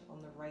hand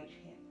on the right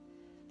hip.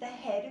 The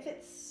head, if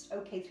it's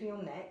okay through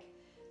your neck,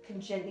 can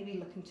gently be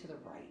looking to the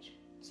right.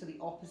 So the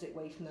opposite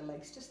way from the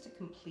legs, just to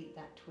complete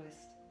that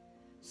twist.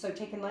 So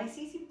take a nice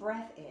easy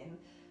breath in,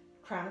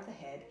 crown of the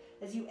head.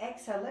 As you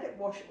exhale, let it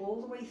wash all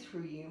the way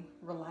through you,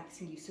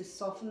 relaxing you. So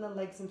soften the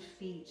legs and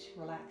feet,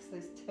 relax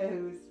those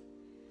toes.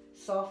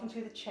 Soften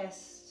through the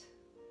chest,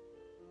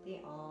 the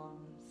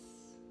arms,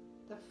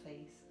 the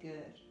face.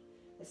 Good.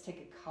 Let's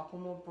take a couple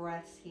more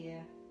breaths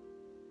here.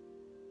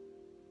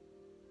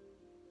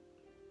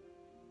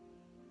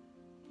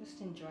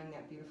 Just enjoying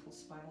that beautiful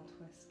spinal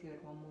twist.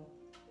 Good, one more.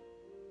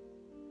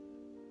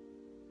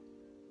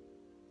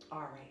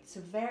 All right,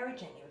 so very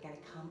gently we're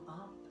going to come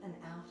up and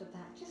out of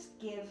that. Just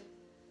give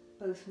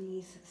both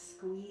knees a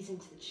squeeze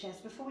into the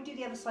chest. Before we do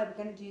the other side,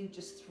 we're going to do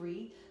just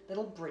 3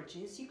 little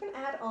bridges. You can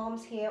add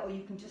arms here, or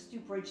you can just do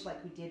bridge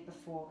like we did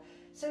before.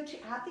 So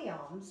to add the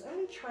arms,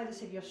 only try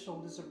this if your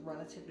shoulders are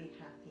relatively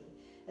happy.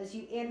 As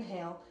you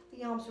inhale,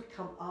 the arms would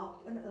come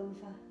up and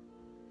over.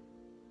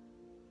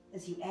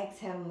 As you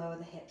exhale and lower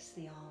the hips,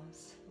 the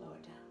arms lower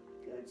down.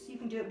 Good, so you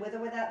can do it with or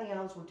without the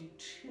arms. We'll do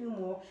 2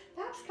 more,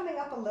 perhaps coming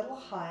up a little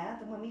higher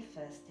than when we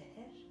first did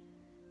it,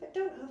 but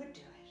don't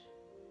overdo it.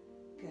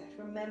 Good,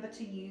 remember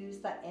to use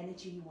that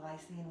energy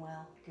wisely and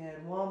well.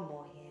 Good, one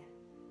more here.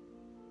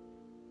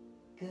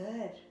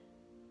 Good.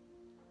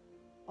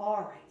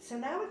 All right, so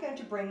now we're going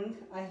to bring,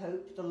 I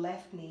hope, the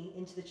left knee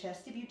into the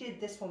chest. If you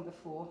did this one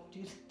before,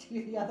 do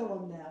the other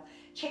one now.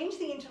 Change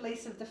the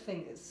interlace of the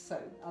fingers.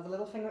 So, other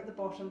little finger at the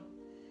bottom.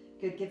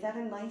 Good, give that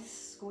a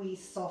nice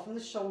squeeze. Soften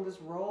the shoulders,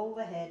 roll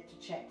the head to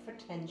check for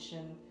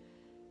tension.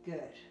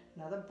 Good,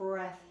 another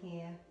breath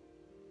here.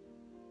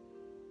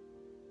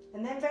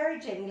 And then very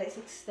gently, let's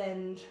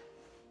extend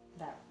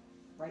that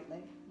right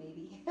leg,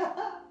 maybe,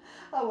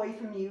 away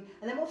from you.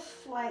 And then we'll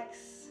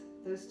flex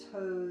those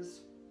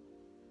toes.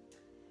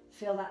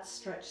 Feel that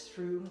stretch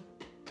through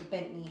the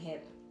bent knee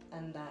hip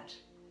and that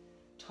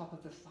top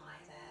of the thigh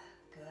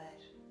there.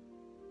 Good.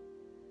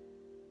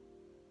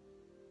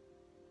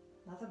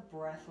 Another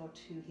breath or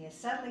 2 here.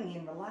 Settling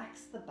in,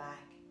 relax the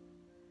back.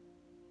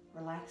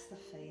 Relax the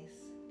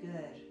face.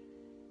 Good.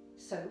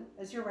 So,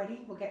 as you're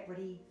ready, we'll get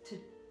ready to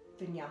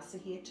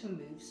vinyasa here to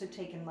move. So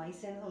take a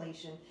nice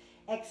inhalation.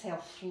 Exhale,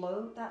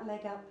 float that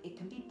leg up. It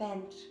can be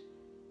bent.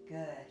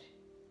 Good.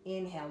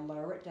 Inhale,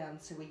 lower it down.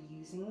 So we're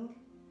using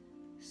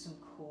some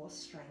core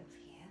strength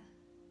here.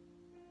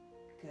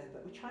 Good,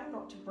 but we're trying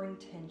not to bring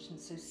tension.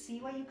 So see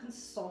where you can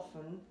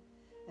soften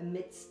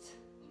amidst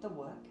the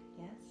work.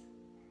 Yes.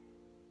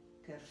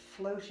 Good,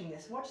 floating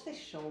this. Watch the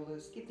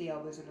shoulders. Give the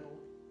elbows a little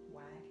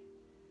wag.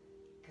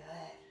 Good.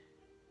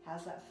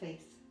 How's that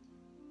face?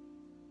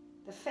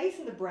 The face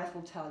and the breath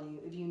will tell you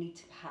if you need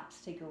to perhaps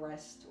take a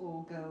rest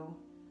or go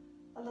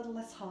a little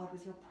less hard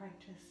with your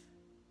practice.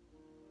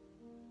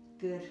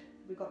 Good.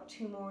 We've got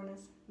 2 more in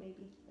us,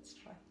 maybe. Let's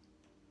try.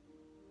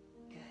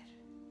 Good.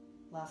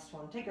 Last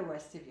one. Take a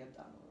rest if you're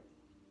done already.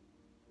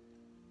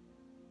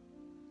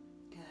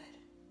 Good.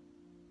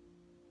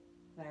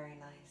 Very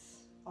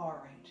nice. All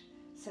right.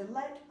 So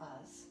let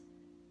us,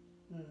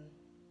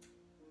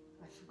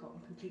 I've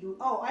forgotten completely.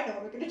 Oh, I know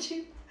what we're going to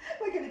do.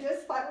 We're going to do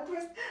a spinal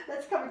twist.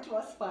 Let's come into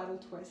our spinal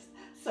twist.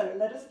 So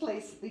let us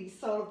place the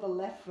sole of the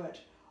left foot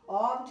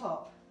on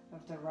top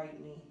of the right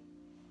knee.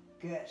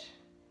 Good.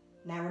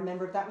 Now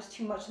remember, if that was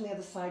too much on the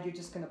other side, you're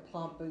just going to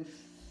plant both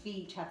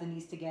feet, have the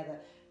knees together,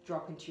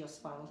 drop into your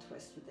spinal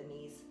twist with the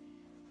knees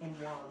in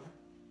one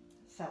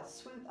fell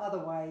swoop.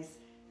 Otherwise,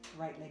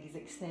 right leg is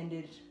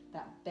extended,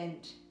 that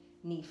bent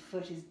knee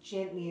foot is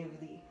gently over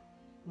the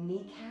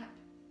kneecap.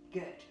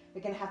 Good.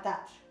 We're going to have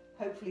that,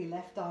 hopefully,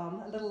 left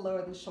arm a little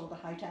lower than shoulder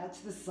height out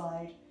to the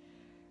side.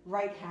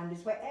 Right hand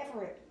is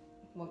wherever it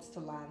wants to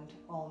land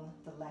on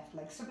the left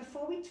leg. So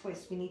before we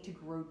twist, we need to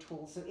grow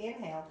tall. So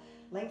inhale,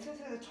 lengthen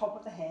through the top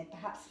of the head,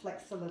 perhaps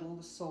flex a little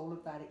the sole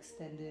of that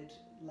extended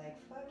leg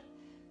foot.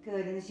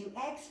 Good. And as you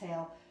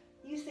exhale,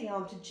 use the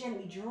arm to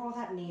gently draw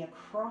that knee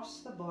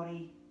across the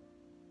body.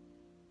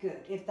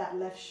 Good. If that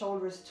left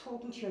shoulder is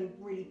talking to you and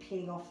really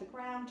peeling off the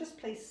ground, just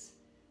place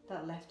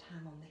that left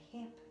hand on the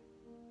hip.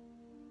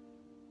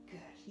 Good.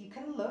 You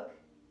can look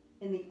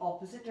in the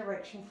opposite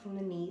direction from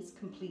the knees,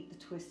 complete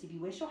the twist if you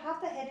wish, or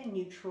have the head in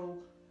neutral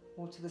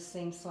or to the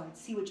same side.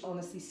 See which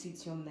honestly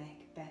suits your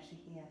neck better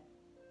here.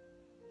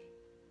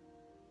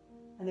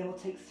 And then we'll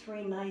take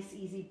 3 nice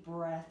easy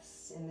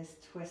breaths in this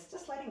twist,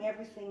 just letting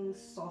everything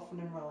soften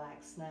and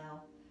relax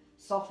now.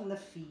 Soften the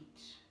feet,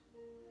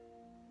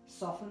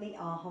 soften the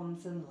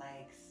arms and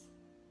legs.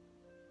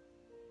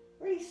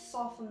 Really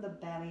soften the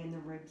belly and the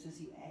ribs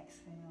as you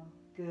exhale.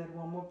 Good,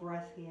 one more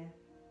breath here.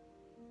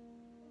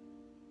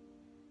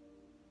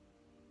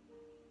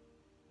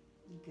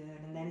 Good,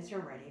 and then as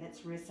you're ready,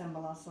 let's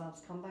reassemble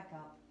ourselves, come back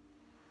up.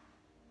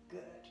 Good.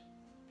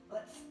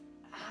 Let's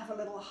have a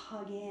little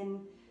hug in.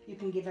 You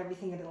can give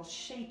everything a little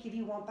shake if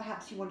you want.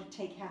 Perhaps you want to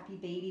take Happy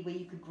Baby, where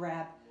you could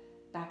grab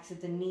backs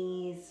of the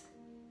knees,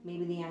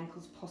 maybe the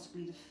ankles,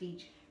 possibly the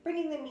feet.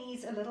 Bringing the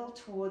knees a little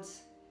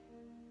towards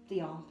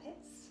the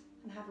armpits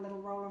and have a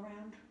little roll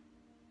around.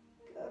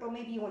 Good, or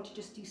maybe you want to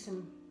just do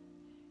some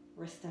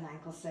wrist and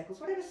ankle circles.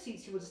 Whatever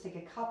suits you, we'll just take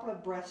a couple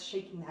of breaths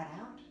shaking that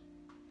out.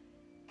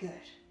 Good.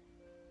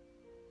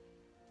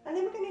 And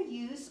then we're going to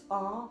use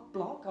our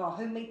block, our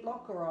homemade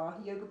block or our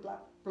yoga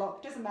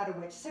block, doesn't matter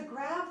which. So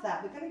grab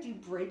that. We're going to do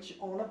bridge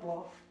on a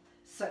block.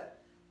 So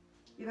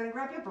you're going to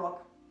grab your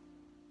block,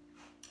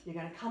 you're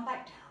going to come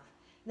back down,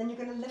 then you're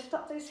going to lift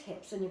up those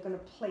hips and you're going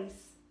to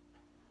place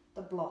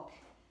the block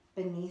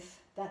beneath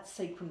that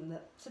sacrum,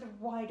 the sort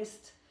of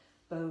widest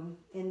bone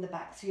in the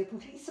back. So you're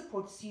completely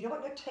supported. So you don't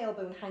want your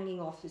tailbone hanging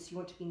off this. You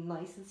want to be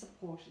nice and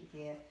supported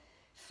here.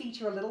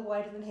 Feet are a little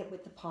wider than hip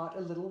width apart,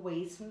 a little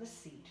ways from the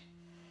seat.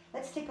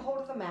 Let's take a hold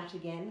of the mat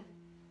again.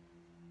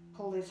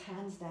 Pull those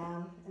hands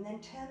down and then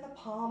turn the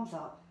palms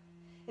up.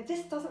 If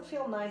this doesn't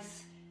feel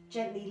nice,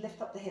 gently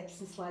lift up the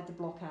hips and slide the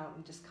block out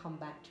and just come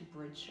back to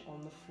bridge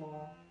on the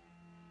floor.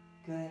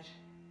 Good.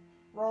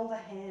 Roll the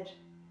head.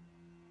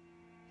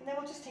 And then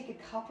we'll just take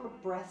a couple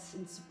of breaths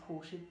in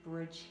supported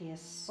bridge here,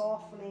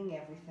 softening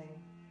everything.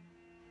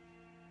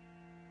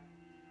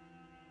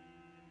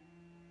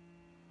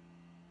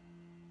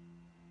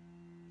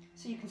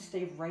 So you can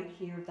stay right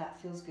here if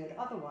that feels good.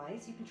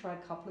 Otherwise, you can try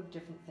a couple of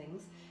different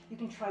things. You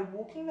can try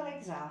walking the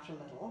legs out a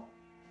little.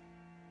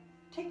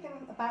 Take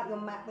them about your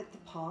mat width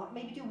apart.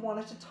 Maybe do one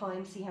at a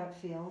time, see how it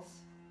feels.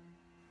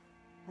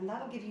 And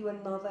that'll give you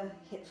another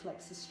hip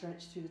flexor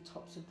stretch through the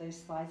tops of those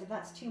thighs. If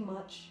that's too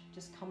much,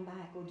 just come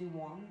back or do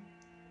one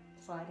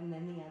side and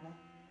then the other.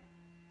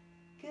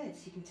 Good,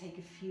 so you can take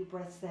a few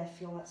breaths there.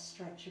 Feel that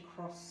stretch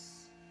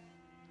across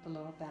the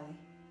lower belly.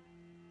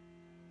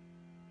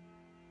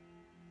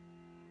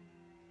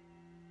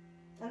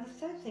 And the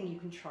third thing you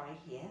can try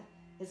here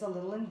is a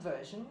little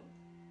inversion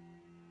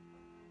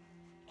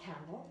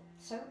candle.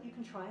 So you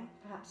can try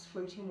perhaps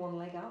floating one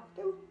leg up.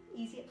 Go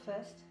easy at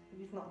first if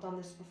you've not done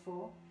this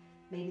before.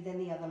 Maybe then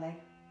the other leg.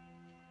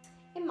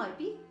 It might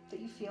be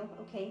that you feel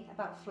okay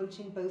about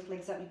floating both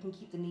legs up. You can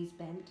keep the knees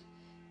bent.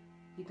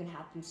 You can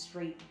have them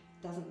straight.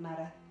 Doesn't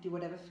matter. Do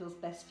whatever feels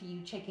best for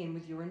you. Check in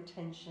with your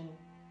intention.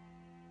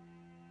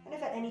 And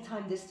if at any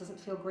time this doesn't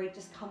feel great,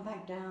 just come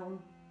back down,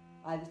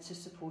 either to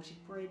supported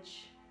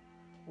bridge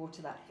or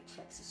to that hip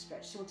flexor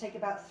stretch. So we'll take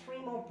about 3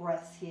 more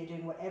breaths here,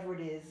 doing whatever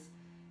it is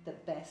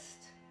that best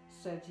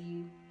serves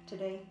you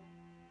today.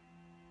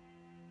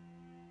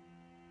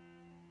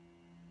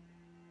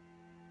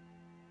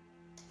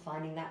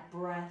 Finding that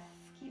breath,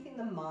 keeping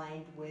the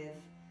mind with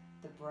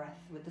the breath,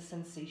 with the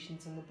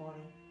sensations in the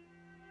body.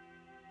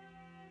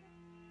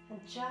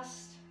 And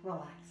just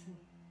relaxing.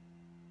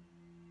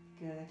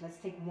 Good, let's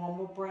take one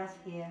more breath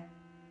here.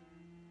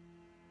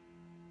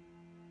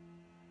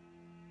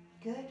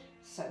 Good,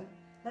 so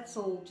let's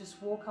all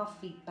just walk our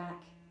feet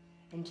back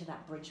into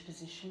that bridge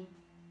position.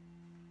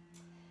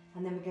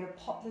 And then we're going to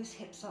pop those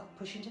hips up,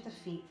 push into the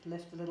feet,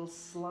 lift a little,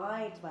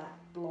 slide that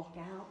block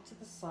out to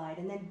the side,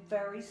 and then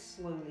very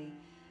slowly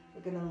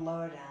we're going to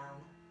lower down.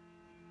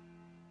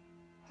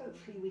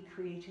 Hopefully we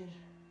created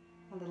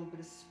a little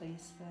bit of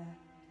space there.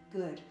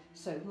 Good.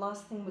 So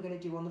last thing we're going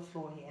to do on the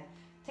floor here.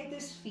 Take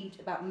those feet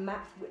about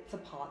mat width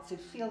apart, so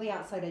feel the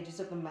outside edges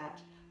of the mat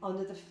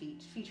under the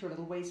feet. Feet are a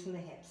little ways from the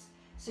hips.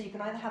 So you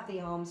can either have the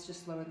arms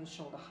just lower than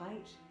shoulder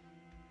height,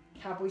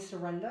 cowboy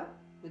surrender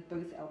with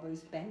both elbows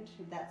bent,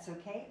 if that's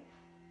okay.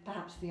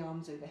 Perhaps the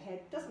arms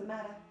overhead, doesn't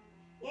matter.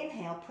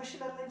 Inhale, push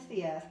a little into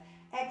the earth.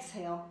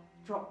 Exhale,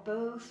 drop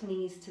both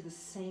knees to the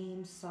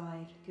same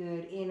side.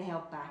 Good.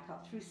 Inhale, back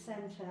up through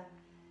center.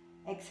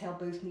 Exhale,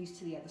 both knees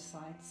to the other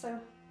side. So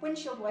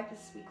windshield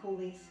wipers, we call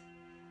these,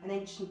 an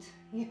ancient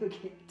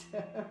yogic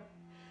term.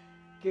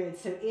 Good.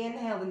 So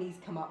inhale, the knees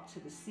come up to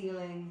the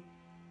ceiling.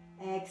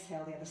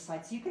 Exhale, the other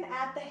side. So you can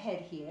add the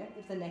head here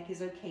if the neck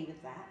is okay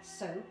with that.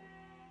 So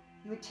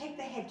you would take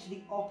the head to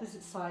the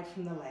opposite side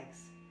from the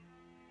legs.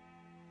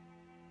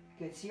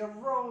 Good. So you're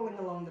rolling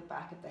along the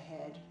back of the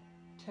head,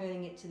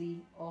 turning it to the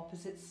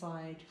opposite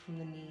side from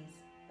the knees.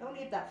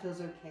 Only if that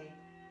feels okay.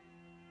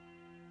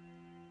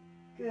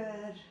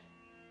 Good.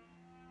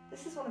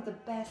 This is one of the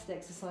best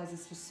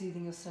exercises for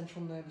soothing your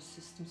central nervous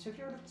system. So if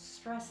you're a little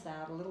stressed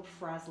out, a little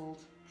frazzled,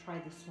 try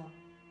this one.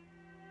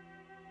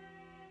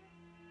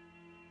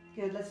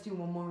 Good, let's do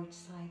one more each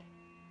side.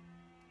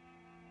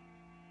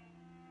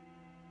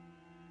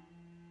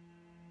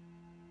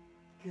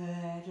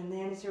 Good, and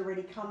then as you're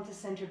ready, come to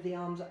center of the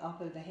arms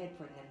up overhead,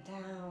 bring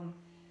them down.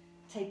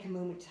 Take a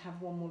moment to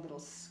have one more little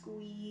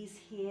squeeze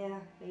here,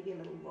 maybe a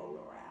little roll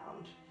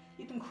around.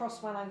 You can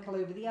cross one ankle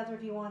over the other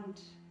if you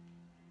want.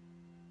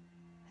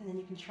 And then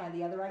you can try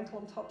the other ankle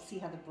on top, see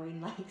how the brain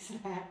likes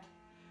that.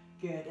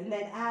 Good, and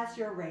then as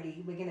you're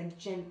ready, we're gonna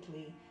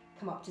gently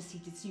come up to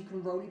seated, so you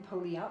can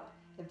roly-poly up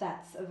if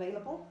that's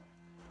available.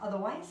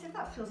 Otherwise, if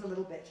that feels a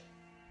little bit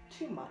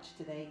too much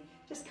today,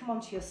 just come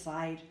onto your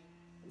side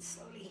and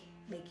slowly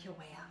make your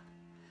way up.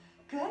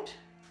 Good,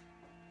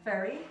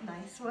 very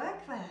nice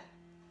work there.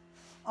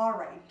 All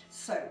right,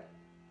 so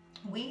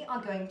we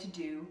are going to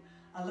do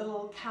a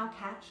little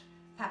cow-cat,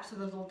 perhaps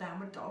with a little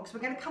downward dog. So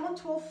we're going to come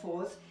onto all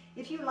fours.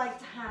 If you like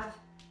to have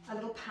a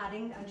little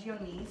padding under your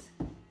knees,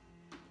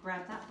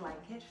 grab that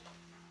blanket.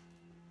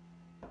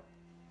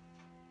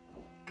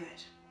 Good.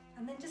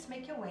 And then just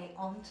make your way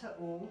onto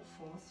all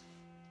fours.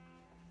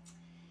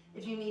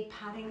 If you need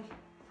padding,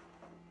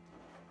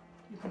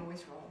 you can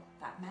always roll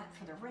that mat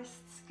for the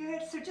wrists.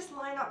 Good. So just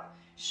line up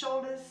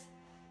shoulders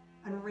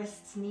and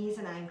wrists, knees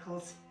and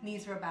ankles.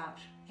 Knees are about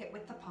hip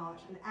width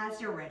apart. And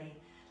as you're ready,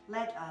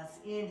 let us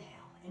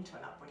inhale into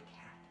an upward cat.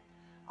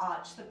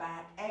 Arch the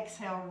back,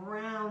 exhale,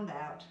 round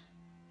out.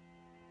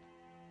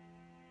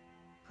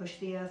 Push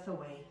the earth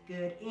away.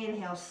 Good.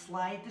 Inhale,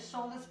 slide the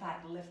shoulders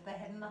back, lift the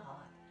head and the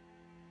heart.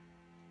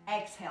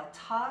 Exhale,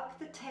 tuck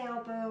the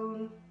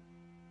tailbone.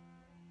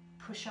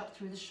 Push up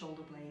through the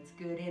shoulder blades.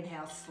 Good.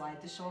 Inhale,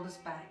 slide the shoulders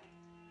back.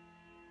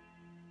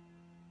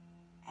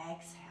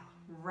 Exhale,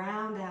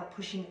 round out,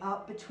 pushing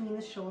up between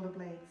the shoulder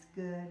blades.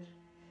 Good.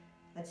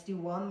 Let's do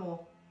one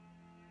more.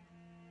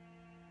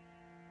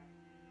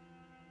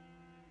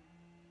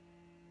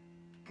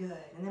 Good.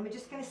 And then we're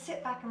just going to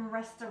sit back and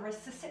rest the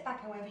wrists. So sit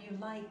back however you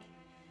like.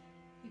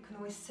 You can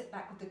always sit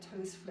back with the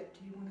toes flipped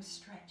if you want to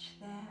stretch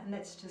there. And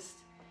let's just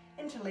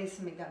interlace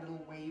and make that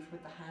little wave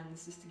with the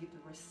hands just to give the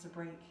wrists a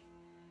break.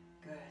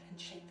 Good. And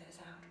shake those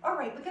out. All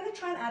right, we're going to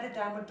try and add a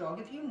downward dog.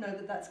 If you know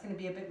that that's going to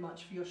be a bit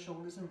much for your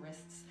shoulders and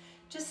wrists,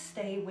 just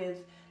stay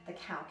with the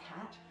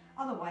cow-cat.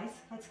 Otherwise,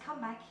 let's come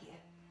back here.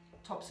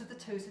 Tops of the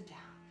toes are down.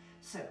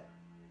 So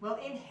we'll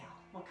inhale.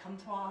 We'll come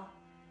to our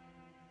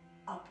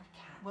upward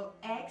cat. We'll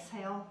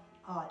exhale,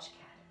 arch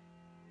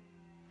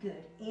cat.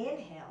 Good.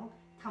 Inhale,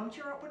 come to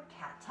your upward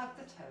cat, tuck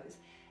the toes.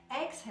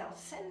 Exhale,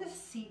 send the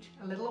seat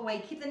a little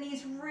away. Keep the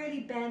knees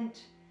really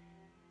bent.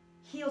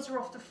 Heels are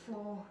off the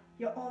floor.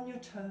 You're on your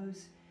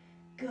toes.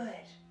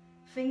 Good.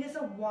 Fingers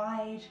are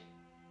wide.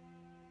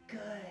 Good.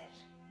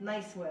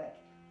 Nice work.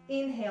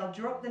 Inhale,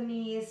 drop the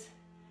knees.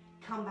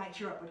 Come back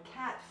to your upward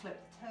cat,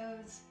 flip the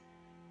toes.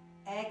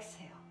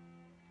 Exhale,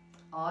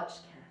 arch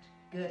cat.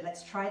 Good,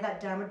 let's try that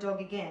downward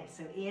dog again.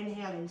 So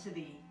inhale into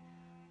the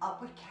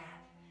upward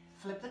cat,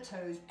 flip the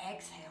toes,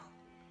 exhale.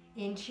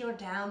 Into your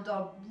down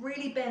dog,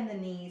 really bend the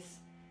knees,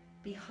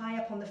 be high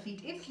up on the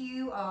feet. If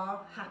you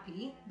are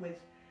happy with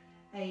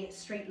a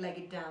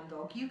straight-legged down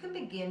dog, you can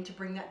begin to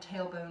bring that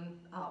tailbone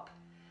up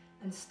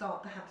and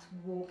start perhaps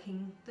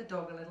walking the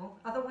dog a little.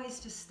 Otherwise,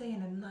 just stay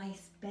in a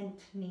nice bent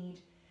knee.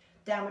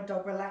 Downward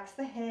dog, relax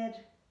the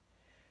head,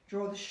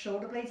 draw the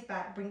shoulder blades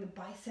back, bring the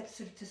biceps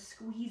sort of to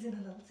squeeze in a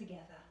little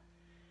together.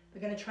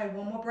 We're going to try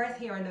one more breath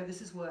here. I know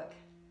this is work.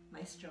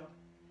 Nice job.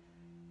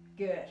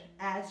 Good.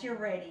 As you're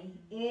ready,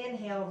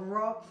 inhale,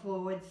 rock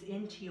forwards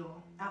into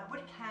your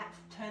upward cat,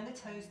 turn the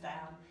toes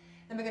down.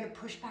 Then we're going to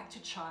push back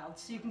to child.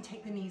 So you can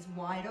take the knees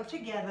wider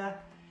together,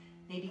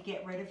 maybe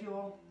get rid of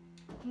your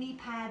knee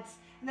pads,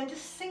 and then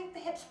just sink the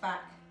hips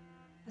back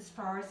as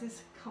far as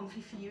is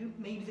comfy for you.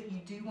 Maybe that you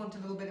do want a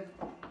little bit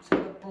of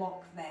sort of a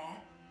block there.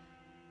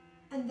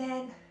 And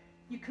then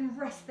you can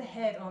rest the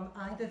head on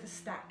either the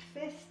stacked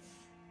fists,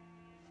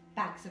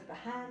 backs of the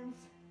hands,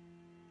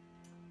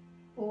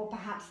 or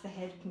perhaps the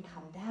head can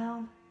come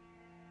down.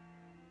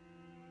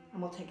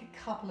 And we'll take a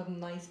couple of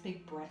nice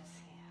big breaths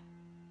here.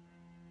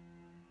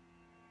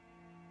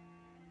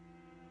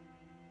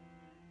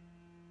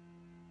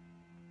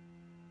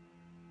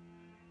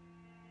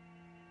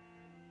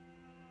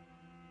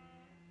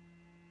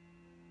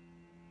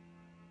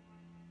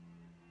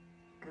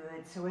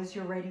 Good, so as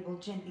you're ready, we'll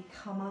gently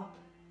come up.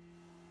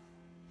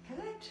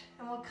 Good,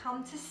 and we'll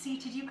come to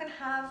seated. You can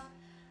have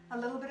a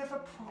little bit of a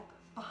prop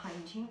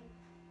behind you.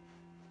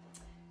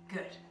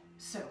 Good,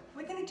 so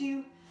we're going to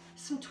do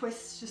some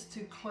twists just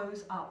to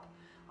close up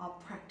our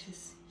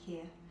practice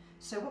here.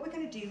 So what we're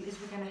going to do is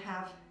we're going to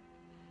have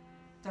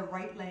the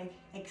right leg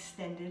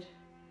extended,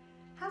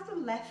 have the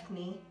left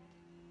knee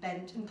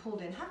bent and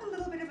pulled in, have a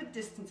little bit of a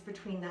distance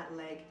between that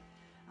leg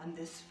and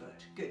this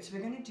foot. Good, so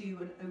we're going to do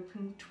an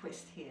open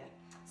twist here.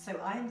 So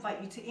I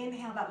invite you to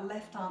inhale that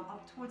left arm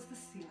up towards the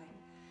ceiling.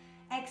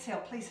 Exhale,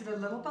 place it a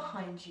little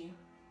behind you.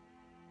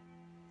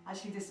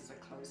 Actually, this is a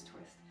closed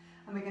twist.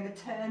 And we're going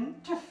to turn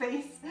to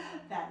face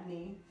that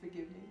knee,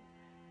 forgive me.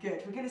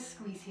 Good, we're going to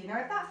squeeze here. Now,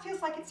 if that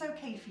feels like it's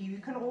okay for you, you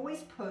can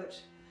always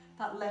put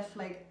that left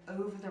leg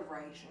over the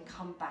right and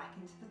come back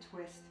into the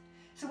twist.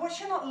 So watch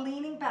you're not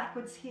leaning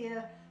backwards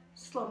here,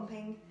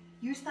 slumping.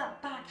 Use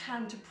that back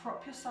hand to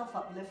prop yourself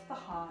up, lift the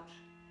heart,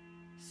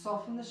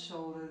 soften the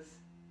shoulders,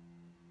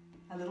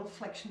 a little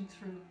flexion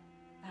through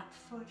that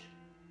foot.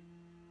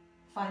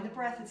 Find the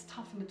breath, it's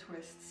tough in the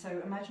twist.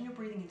 So imagine you're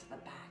breathing into the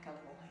back a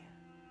little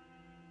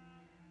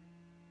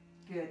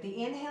here. Good.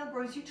 The inhale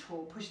grows you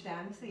tall, push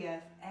down into the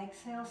earth.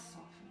 Exhale,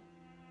 soften.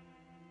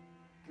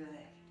 Good.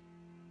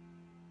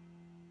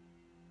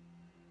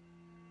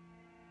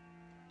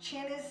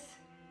 Chin is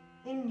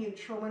in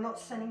neutral. We're not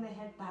sending the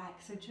head back,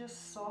 so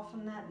just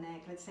soften that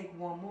neck. Let's take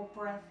one more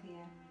breath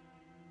here.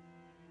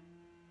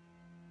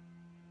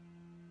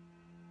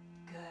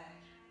 Good.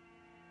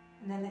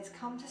 And then let's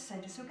come to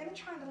center. So we're going to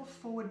try a little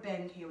forward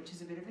bend here, which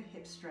is a bit of a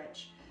hip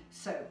stretch.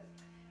 So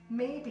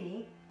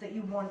maybe that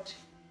you want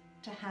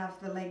to have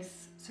the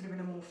legs sort of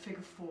in a more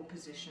figure four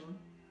position.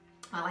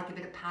 I like a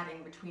bit of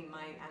padding between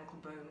my ankle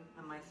bone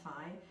and my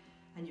thigh,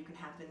 and you can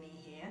have the knee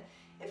here.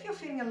 If you're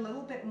feeling a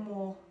little bit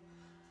more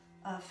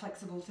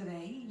flexible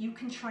today, you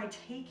can try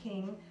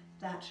taking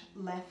that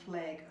left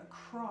leg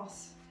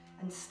across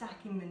and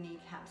stacking the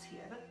kneecaps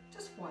here, but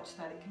just watch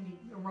that. It can be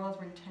a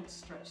rather intense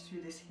stretch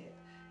through this hip.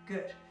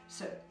 Good.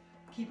 So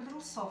keep a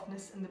little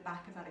softness in the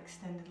back of that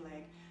extended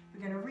leg.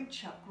 We're going to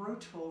reach up, grow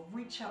tall,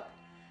 reach up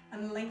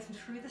and lengthen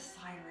through the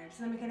side ribs,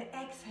 and then we're going to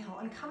exhale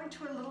and come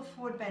into a little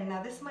forward bend.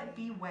 Now this might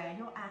be where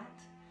you're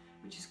at,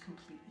 which is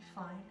completely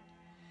fine.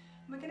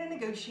 We're going to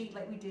negotiate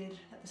like we did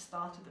at the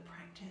start of the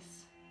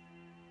practice.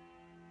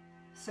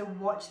 So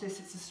watch this,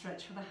 it's a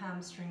stretch for the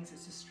hamstrings,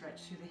 it's a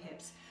stretch through the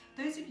hips.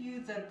 Those of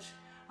you that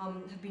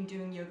have been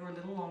doing yoga a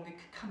little longer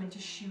could come into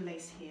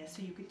shoelace here.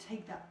 So you could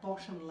take that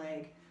bottom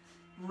leg,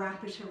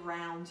 wrap it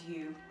around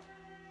you.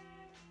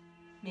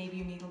 Maybe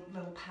you need a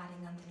little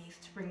padding underneath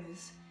to bring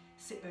those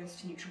sit bones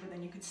to neutral, but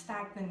then you could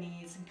stack the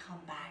knees and come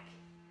back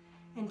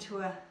into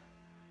a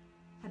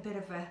bit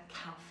of a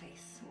cow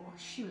face or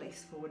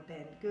shoelace forward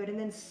bend. Good, and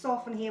then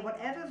soften here.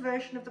 Whatever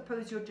version of the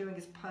pose you're doing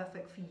is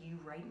perfect for you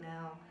right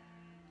now.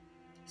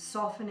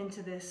 Soften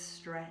into this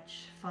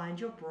stretch. Find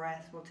your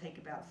breath. We'll take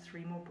about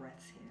 3 more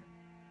breaths here.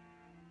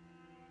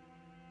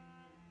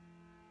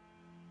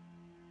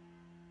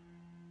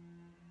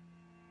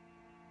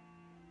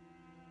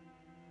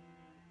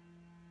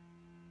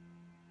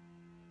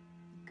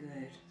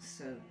 Good.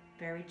 So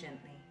very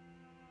gently,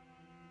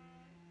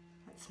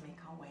 let's make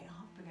our way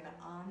up. We're going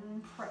to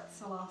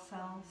unpretzel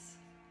ourselves.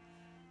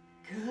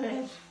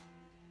 Good.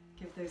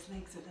 Give those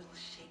legs a little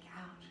shake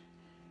out.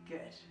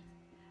 Good.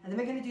 And then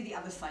we're going to do the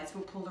other side. So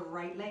we'll pull the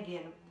right leg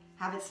in.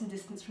 Have it some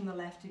distance from the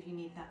left if you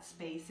need that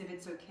space. If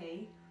it's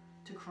okay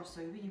to cross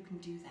over, you can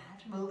do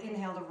that. We'll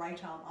inhale the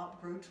right arm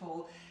up, grow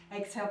tall.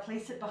 Exhale,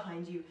 place it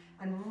behind you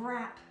and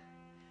wrap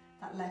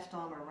that left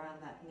arm around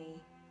that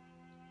knee.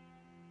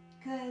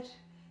 Good.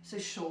 So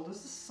shoulders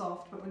are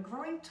soft, but we're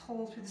growing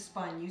tall through the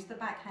spine. Use the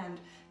back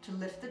hand to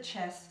lift the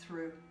chest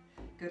through.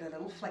 Good, a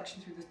little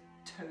flexion through the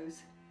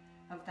toes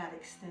of that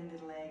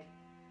extended leg.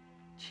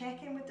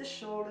 Check in with the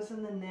shoulders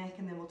and the neck,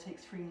 and then we'll take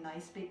 3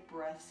 nice big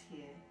breaths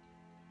here.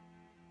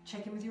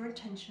 Check in with your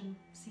intention,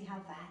 see how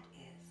that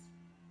is.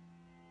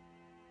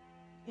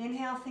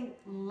 Inhale, think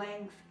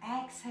length.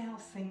 Exhale,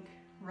 think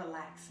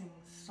relaxing.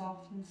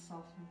 Soften,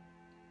 soften.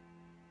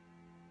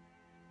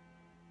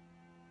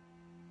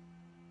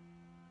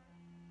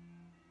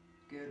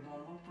 Good,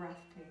 one more breath,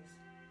 please.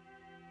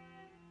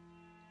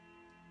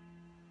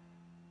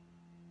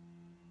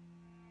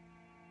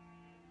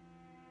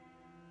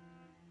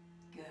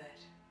 Good.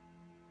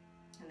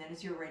 And then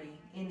as you're ready,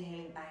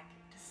 inhaling back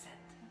to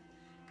center.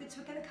 Good,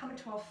 so we're going to come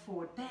into our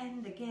forward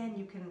bend. Again,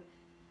 you can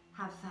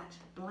have that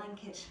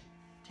blanket,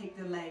 take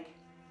the leg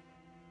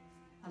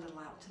a little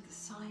out to the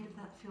side if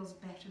that feels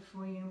better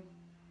for you.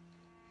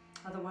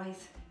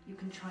 Otherwise, you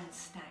can try and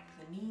stack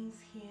the knees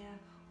here,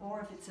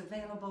 or if it's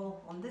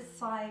available on this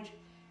side,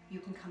 you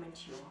can come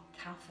into your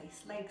cow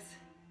face legs.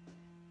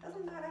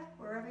 Doesn't matter,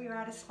 wherever you're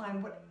at is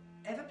fine.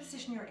 Whatever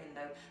position you're in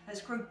though,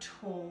 let's grow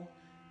tall.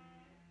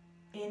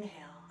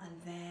 Inhale, and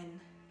then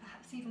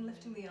perhaps even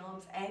lifting the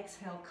arms.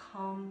 Exhale,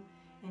 come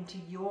into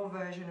your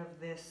version of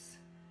this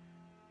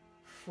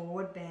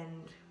forward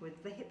bend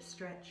with the hip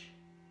stretch.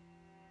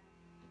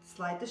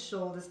 Slide the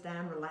shoulders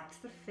down, relax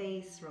the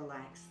face,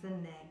 relax the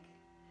neck.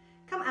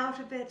 Come out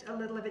of it a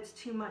little if it's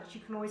too much.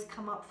 You can always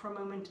come up for a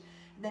moment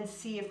and then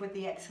see if with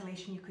the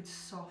exhalation you could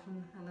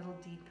soften a little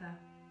deeper.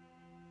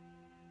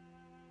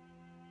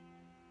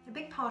 A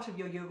big part of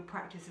your yoga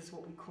practice is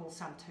what we call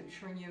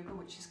santosha in yoga,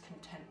 which is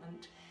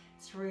contentment.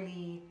 It's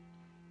really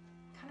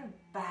kind of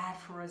bad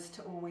for us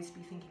to always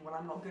be thinking, well,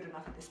 I'm not good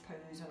enough at this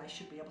pose and I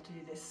should be able to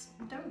do this.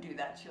 Don't do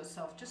that to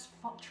yourself. Just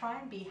try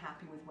and be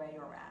happy with where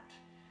you're at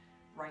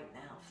right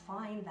now.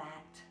 Find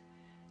that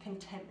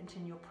contentment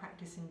in your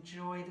practice.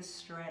 Enjoy the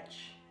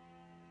stretch.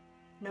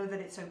 Know that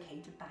it's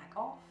okay to back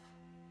off.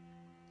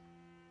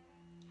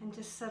 And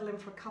just settle in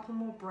for a couple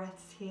more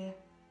breaths here.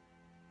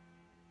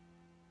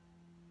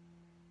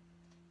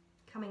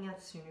 Coming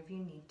out soon if you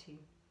need to.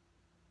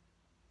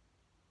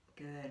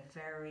 Good,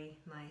 very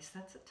nice.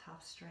 That's a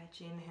tough stretch.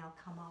 Inhale,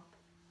 come up.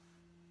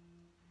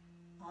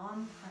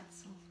 On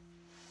pretzel.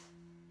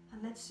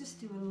 And let's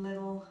just do a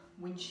little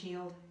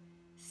windshield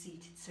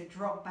seated. So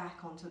drop back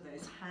onto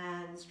those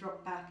hands,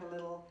 drop back a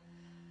little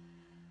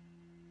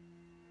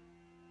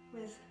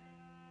with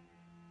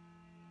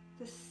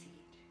the seat.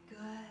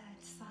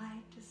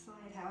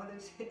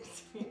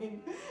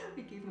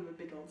 We gave them a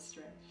big old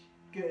stretch.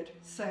 Good.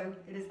 So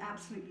it is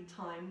absolutely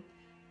time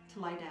to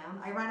lie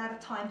down. I ran out of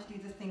time to do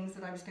the things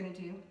that I was going to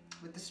do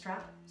with the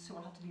strap, so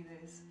I'll have to do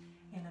those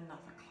in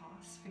another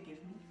class. Forgive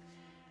me.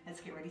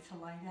 Let's get ready to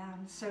lie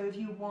down. So if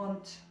you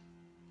want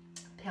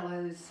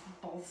pillows,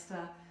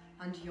 bolster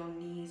under your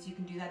knees, you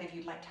can do that. If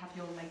you'd like to have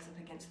your legs up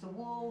against the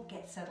wall,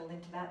 get settled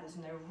into that. There's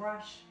no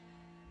rush.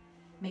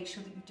 Make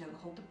sure that you don't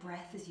hold the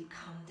breath as you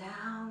come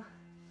down.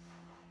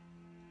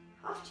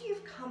 After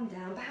you've come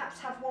down, perhaps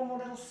have one more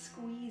little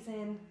squeeze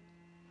in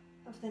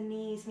of the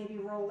knees, maybe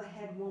roll the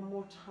head one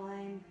more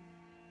time.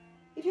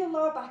 If your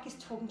lower back is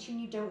talking to you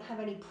and you don't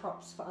have any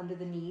props for under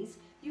the knees,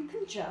 you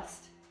can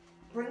just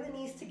bring the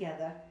knees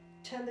together,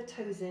 turn the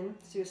toes in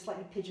so you're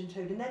slightly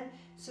pigeon-toed, and then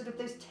sort of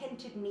those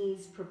tented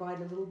knees provide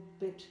a little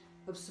bit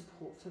of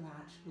support for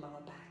that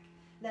lower back.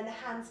 Then the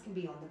hands can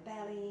be on the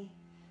belly,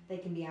 they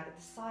can be out at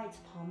the sides,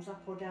 palms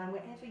up or down,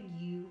 wherever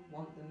you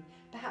want them.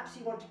 Perhaps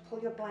you want to pull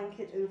your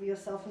blanket over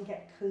yourself and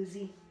get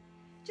cozy.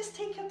 Just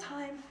take your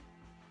time.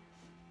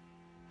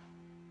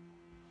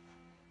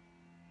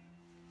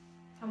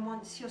 And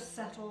once you're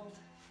settled,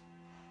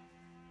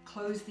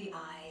 close the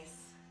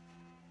eyes.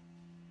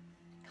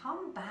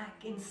 Come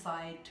back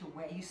inside to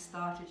where you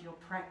started your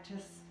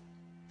practice.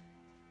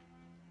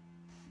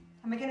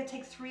 And we're going to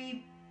take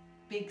 3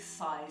 big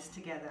sighs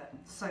together.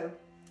 So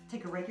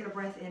take a regular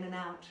breath in and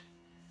out.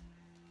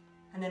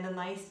 And then a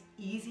nice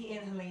easy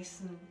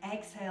inhalation.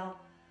 Exhale.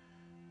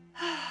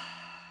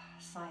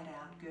 Side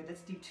out. Good.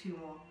 Let's do 2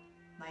 more.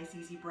 Nice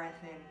easy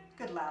breath in.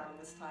 Good loud one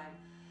this time.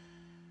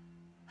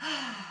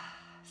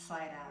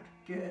 Side out.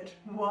 Good.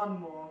 1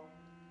 more.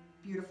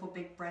 Beautiful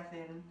big breath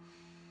in.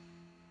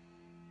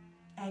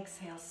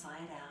 Exhale,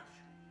 side out.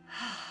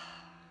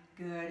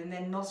 Good. And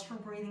then nostril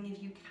breathing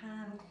if you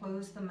can.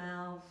 Close the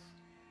mouth.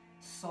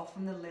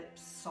 Soften the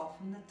lips.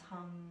 Soften the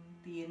tongue.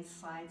 The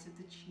insides of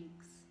the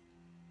cheeks.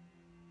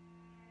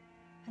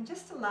 And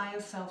just allow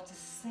yourself to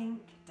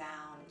sink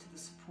down into the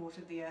support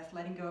of the earth,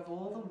 letting go of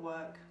all the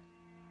work.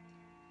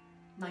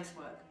 Nice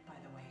work, by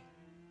the way.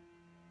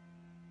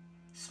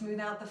 Smooth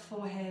out the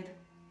forehead.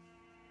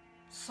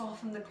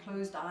 Soften the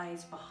closed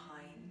eyes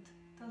behind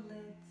the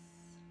lids.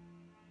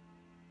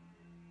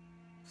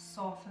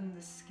 Soften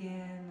the skin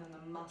and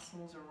the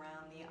muscles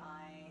around the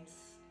eyes.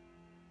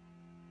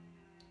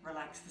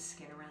 Relax the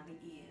skin around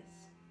the ears.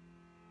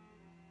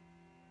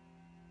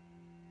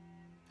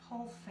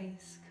 Whole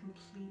face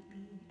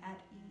completely at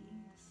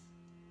ease.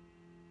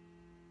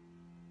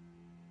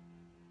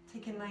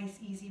 Take a nice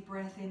easy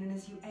breath in, and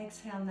as you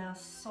exhale now,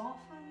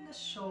 soften the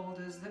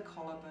shoulders, the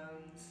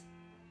collarbones,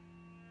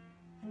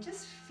 and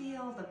just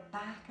feel the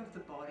back of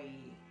the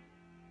body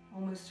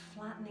almost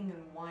flattening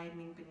and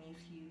widening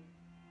beneath you.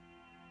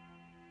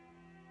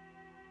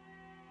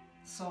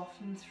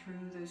 Soften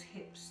through those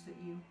hips that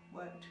you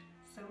worked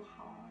so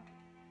hard.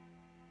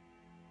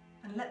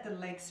 And let the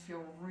legs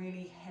feel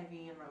really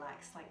heavy and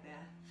relaxed, like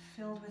they're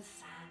filled with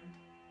sand.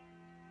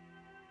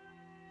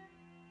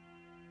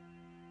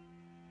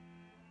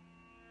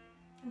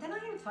 And then I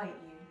invite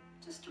you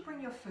just to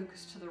bring your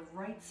focus to the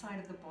right side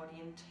of the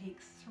body and take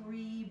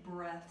 3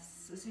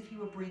 breaths as if you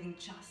were breathing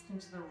just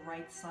into the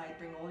right side.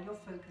 Bring all your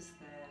focus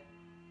there.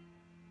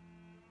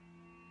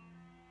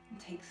 And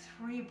take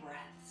 3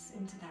 breaths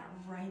into that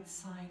right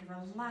side,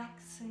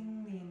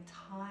 relaxing the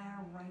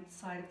entire right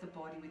side of the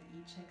body with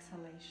each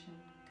exhalation.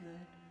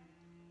 Good.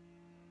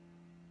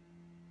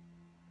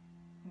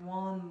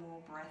 1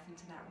 more breath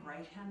into that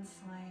right hand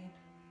side.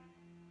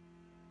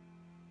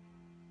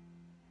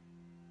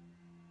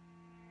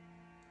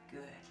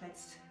 Good.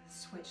 Let's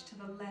switch to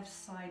the left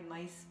side.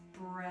 Nice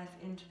breath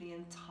into the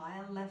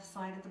entire left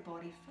side of the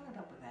body. Fill it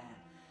up with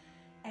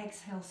air.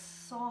 Exhale,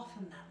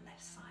 soften that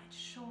left side.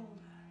 Shoulder,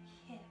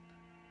 hip,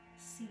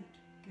 seat.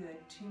 Good.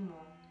 2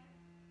 more.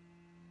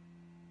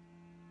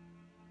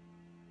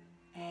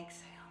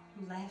 Exhale.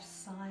 Left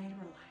side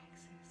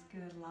relaxes.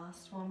 Good.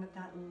 Last one with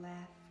that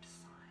left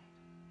side.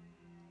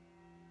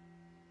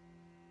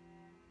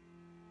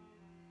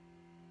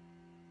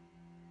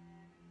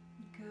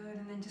 Good.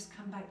 And then just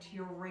come back to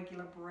your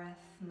regular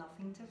breath.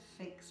 Nothing to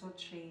fix or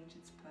change.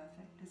 It's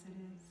perfect as it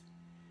is.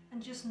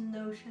 And just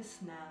notice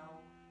now.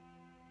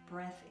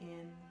 Breath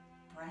in,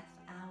 breath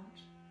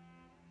out.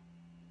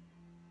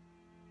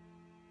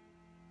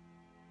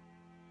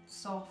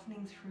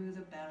 Softening through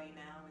the belly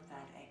now with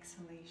that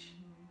exhalation.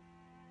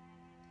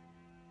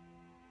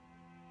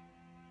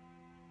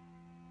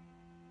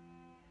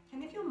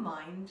 And if your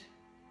mind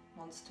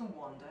wants to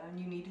wander and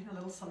you need a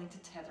little something to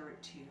tether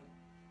it to,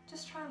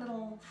 just try a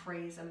little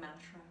phrase, a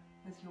mantra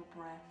with your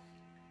breath.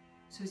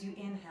 So as you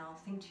inhale,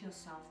 think to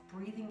yourself,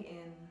 breathing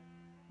in,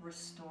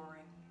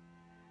 restoring.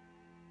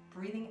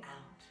 Breathing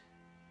out,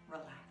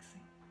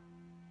 relaxing.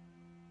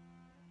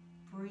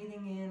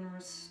 Breathing in,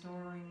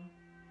 restoring.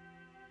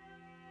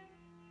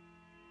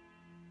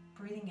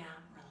 Breathing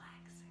out,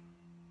 relaxing.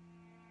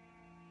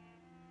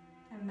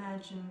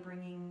 Imagine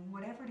bringing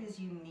whatever it is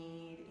you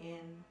need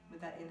in with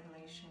that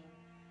inhalation.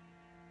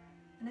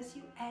 And as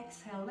you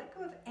exhale, let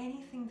go of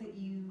anything that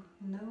you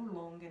no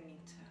longer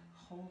need to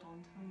hold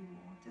on to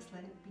anymore. Just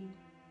let it be.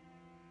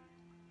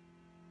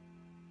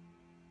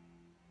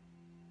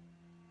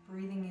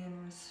 Breathing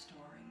in,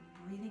 restoring.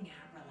 Breathing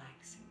out,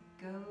 relaxing.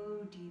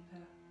 Go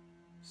deeper.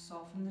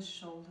 Soften the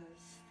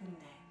shoulders, the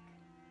neck,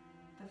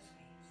 the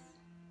face.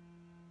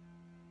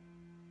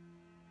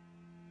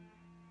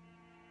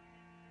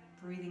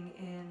 Breathing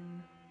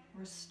in,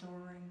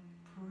 restoring.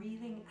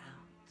 Breathing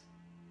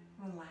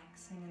out,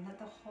 relaxing, and let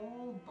the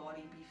whole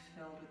body be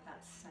filled with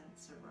that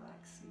sense of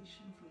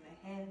relaxation from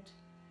the head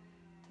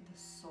to the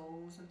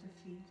soles of the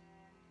feet.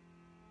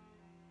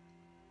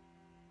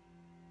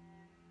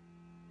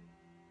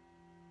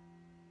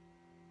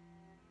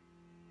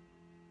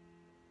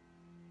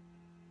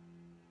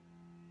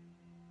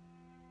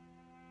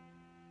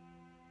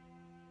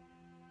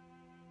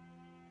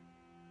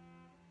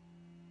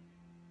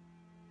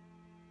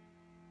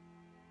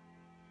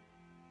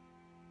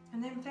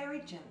 And then very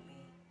gently,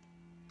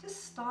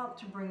 just start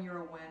to bring your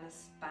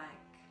awareness back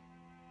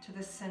to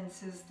the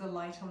senses, the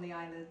light on the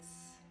eyelids,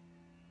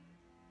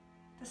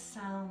 the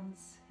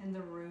sounds in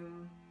the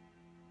room,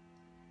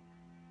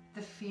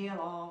 the feel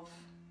of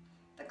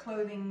the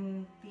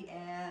clothing, the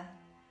air,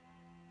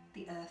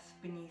 the earth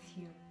beneath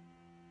you,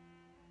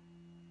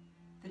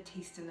 the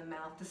taste in the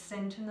mouth, the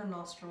scent in the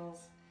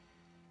nostrils,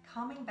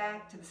 coming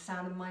back to the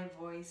sound of my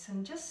voice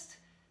and just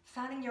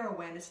fanning your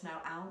awareness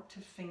now out to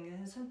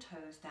fingers and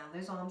toes, down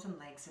those arms and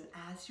legs. And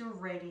as you're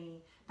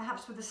ready,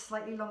 perhaps with a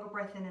slightly longer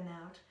breath in and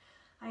out,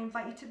 I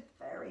invite you to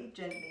very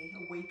gently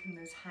awaken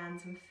those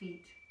hands and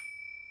feet.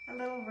 A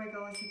little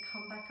wriggle as you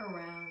come back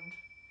around.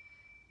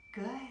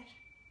 Good.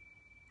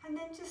 And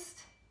then just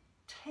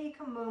take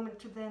a moment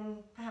to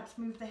then perhaps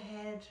move the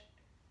head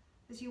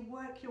as you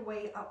work your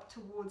way up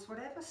towards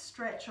whatever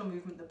stretch or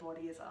movement the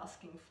body is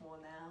asking for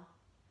now.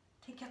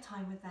 Take your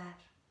time with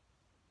that.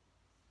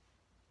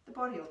 The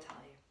body will tell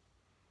you.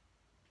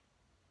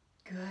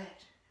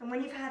 Good. And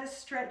when you've had a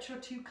stretch or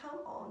two, come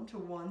on to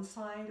one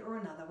side or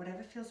another,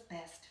 whatever feels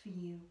best for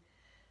you.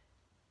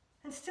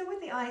 And still with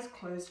the eyes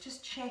closed,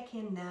 just check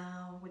in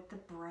now with the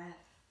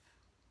breath,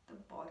 the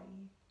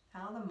body,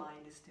 how the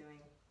mind is doing.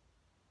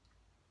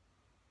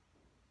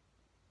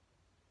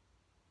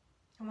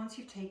 And once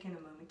you've taken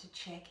a moment to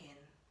check in,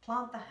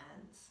 plant the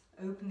hands,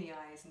 open the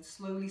eyes, and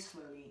slowly,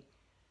 slowly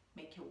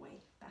make your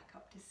way back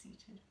up to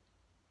seated.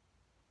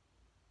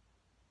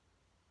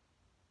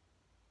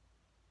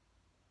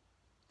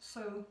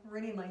 So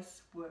really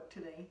nice work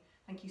today.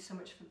 Thank you so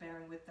much for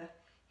bearing with the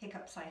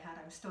hiccups I had.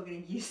 I'm still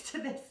getting used to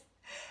this,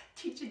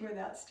 teaching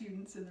without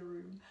students in the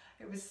room.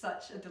 It was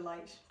such a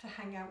delight to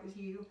hang out with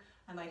you,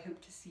 and I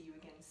hope to see you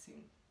again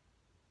soon.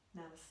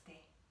 Namaste.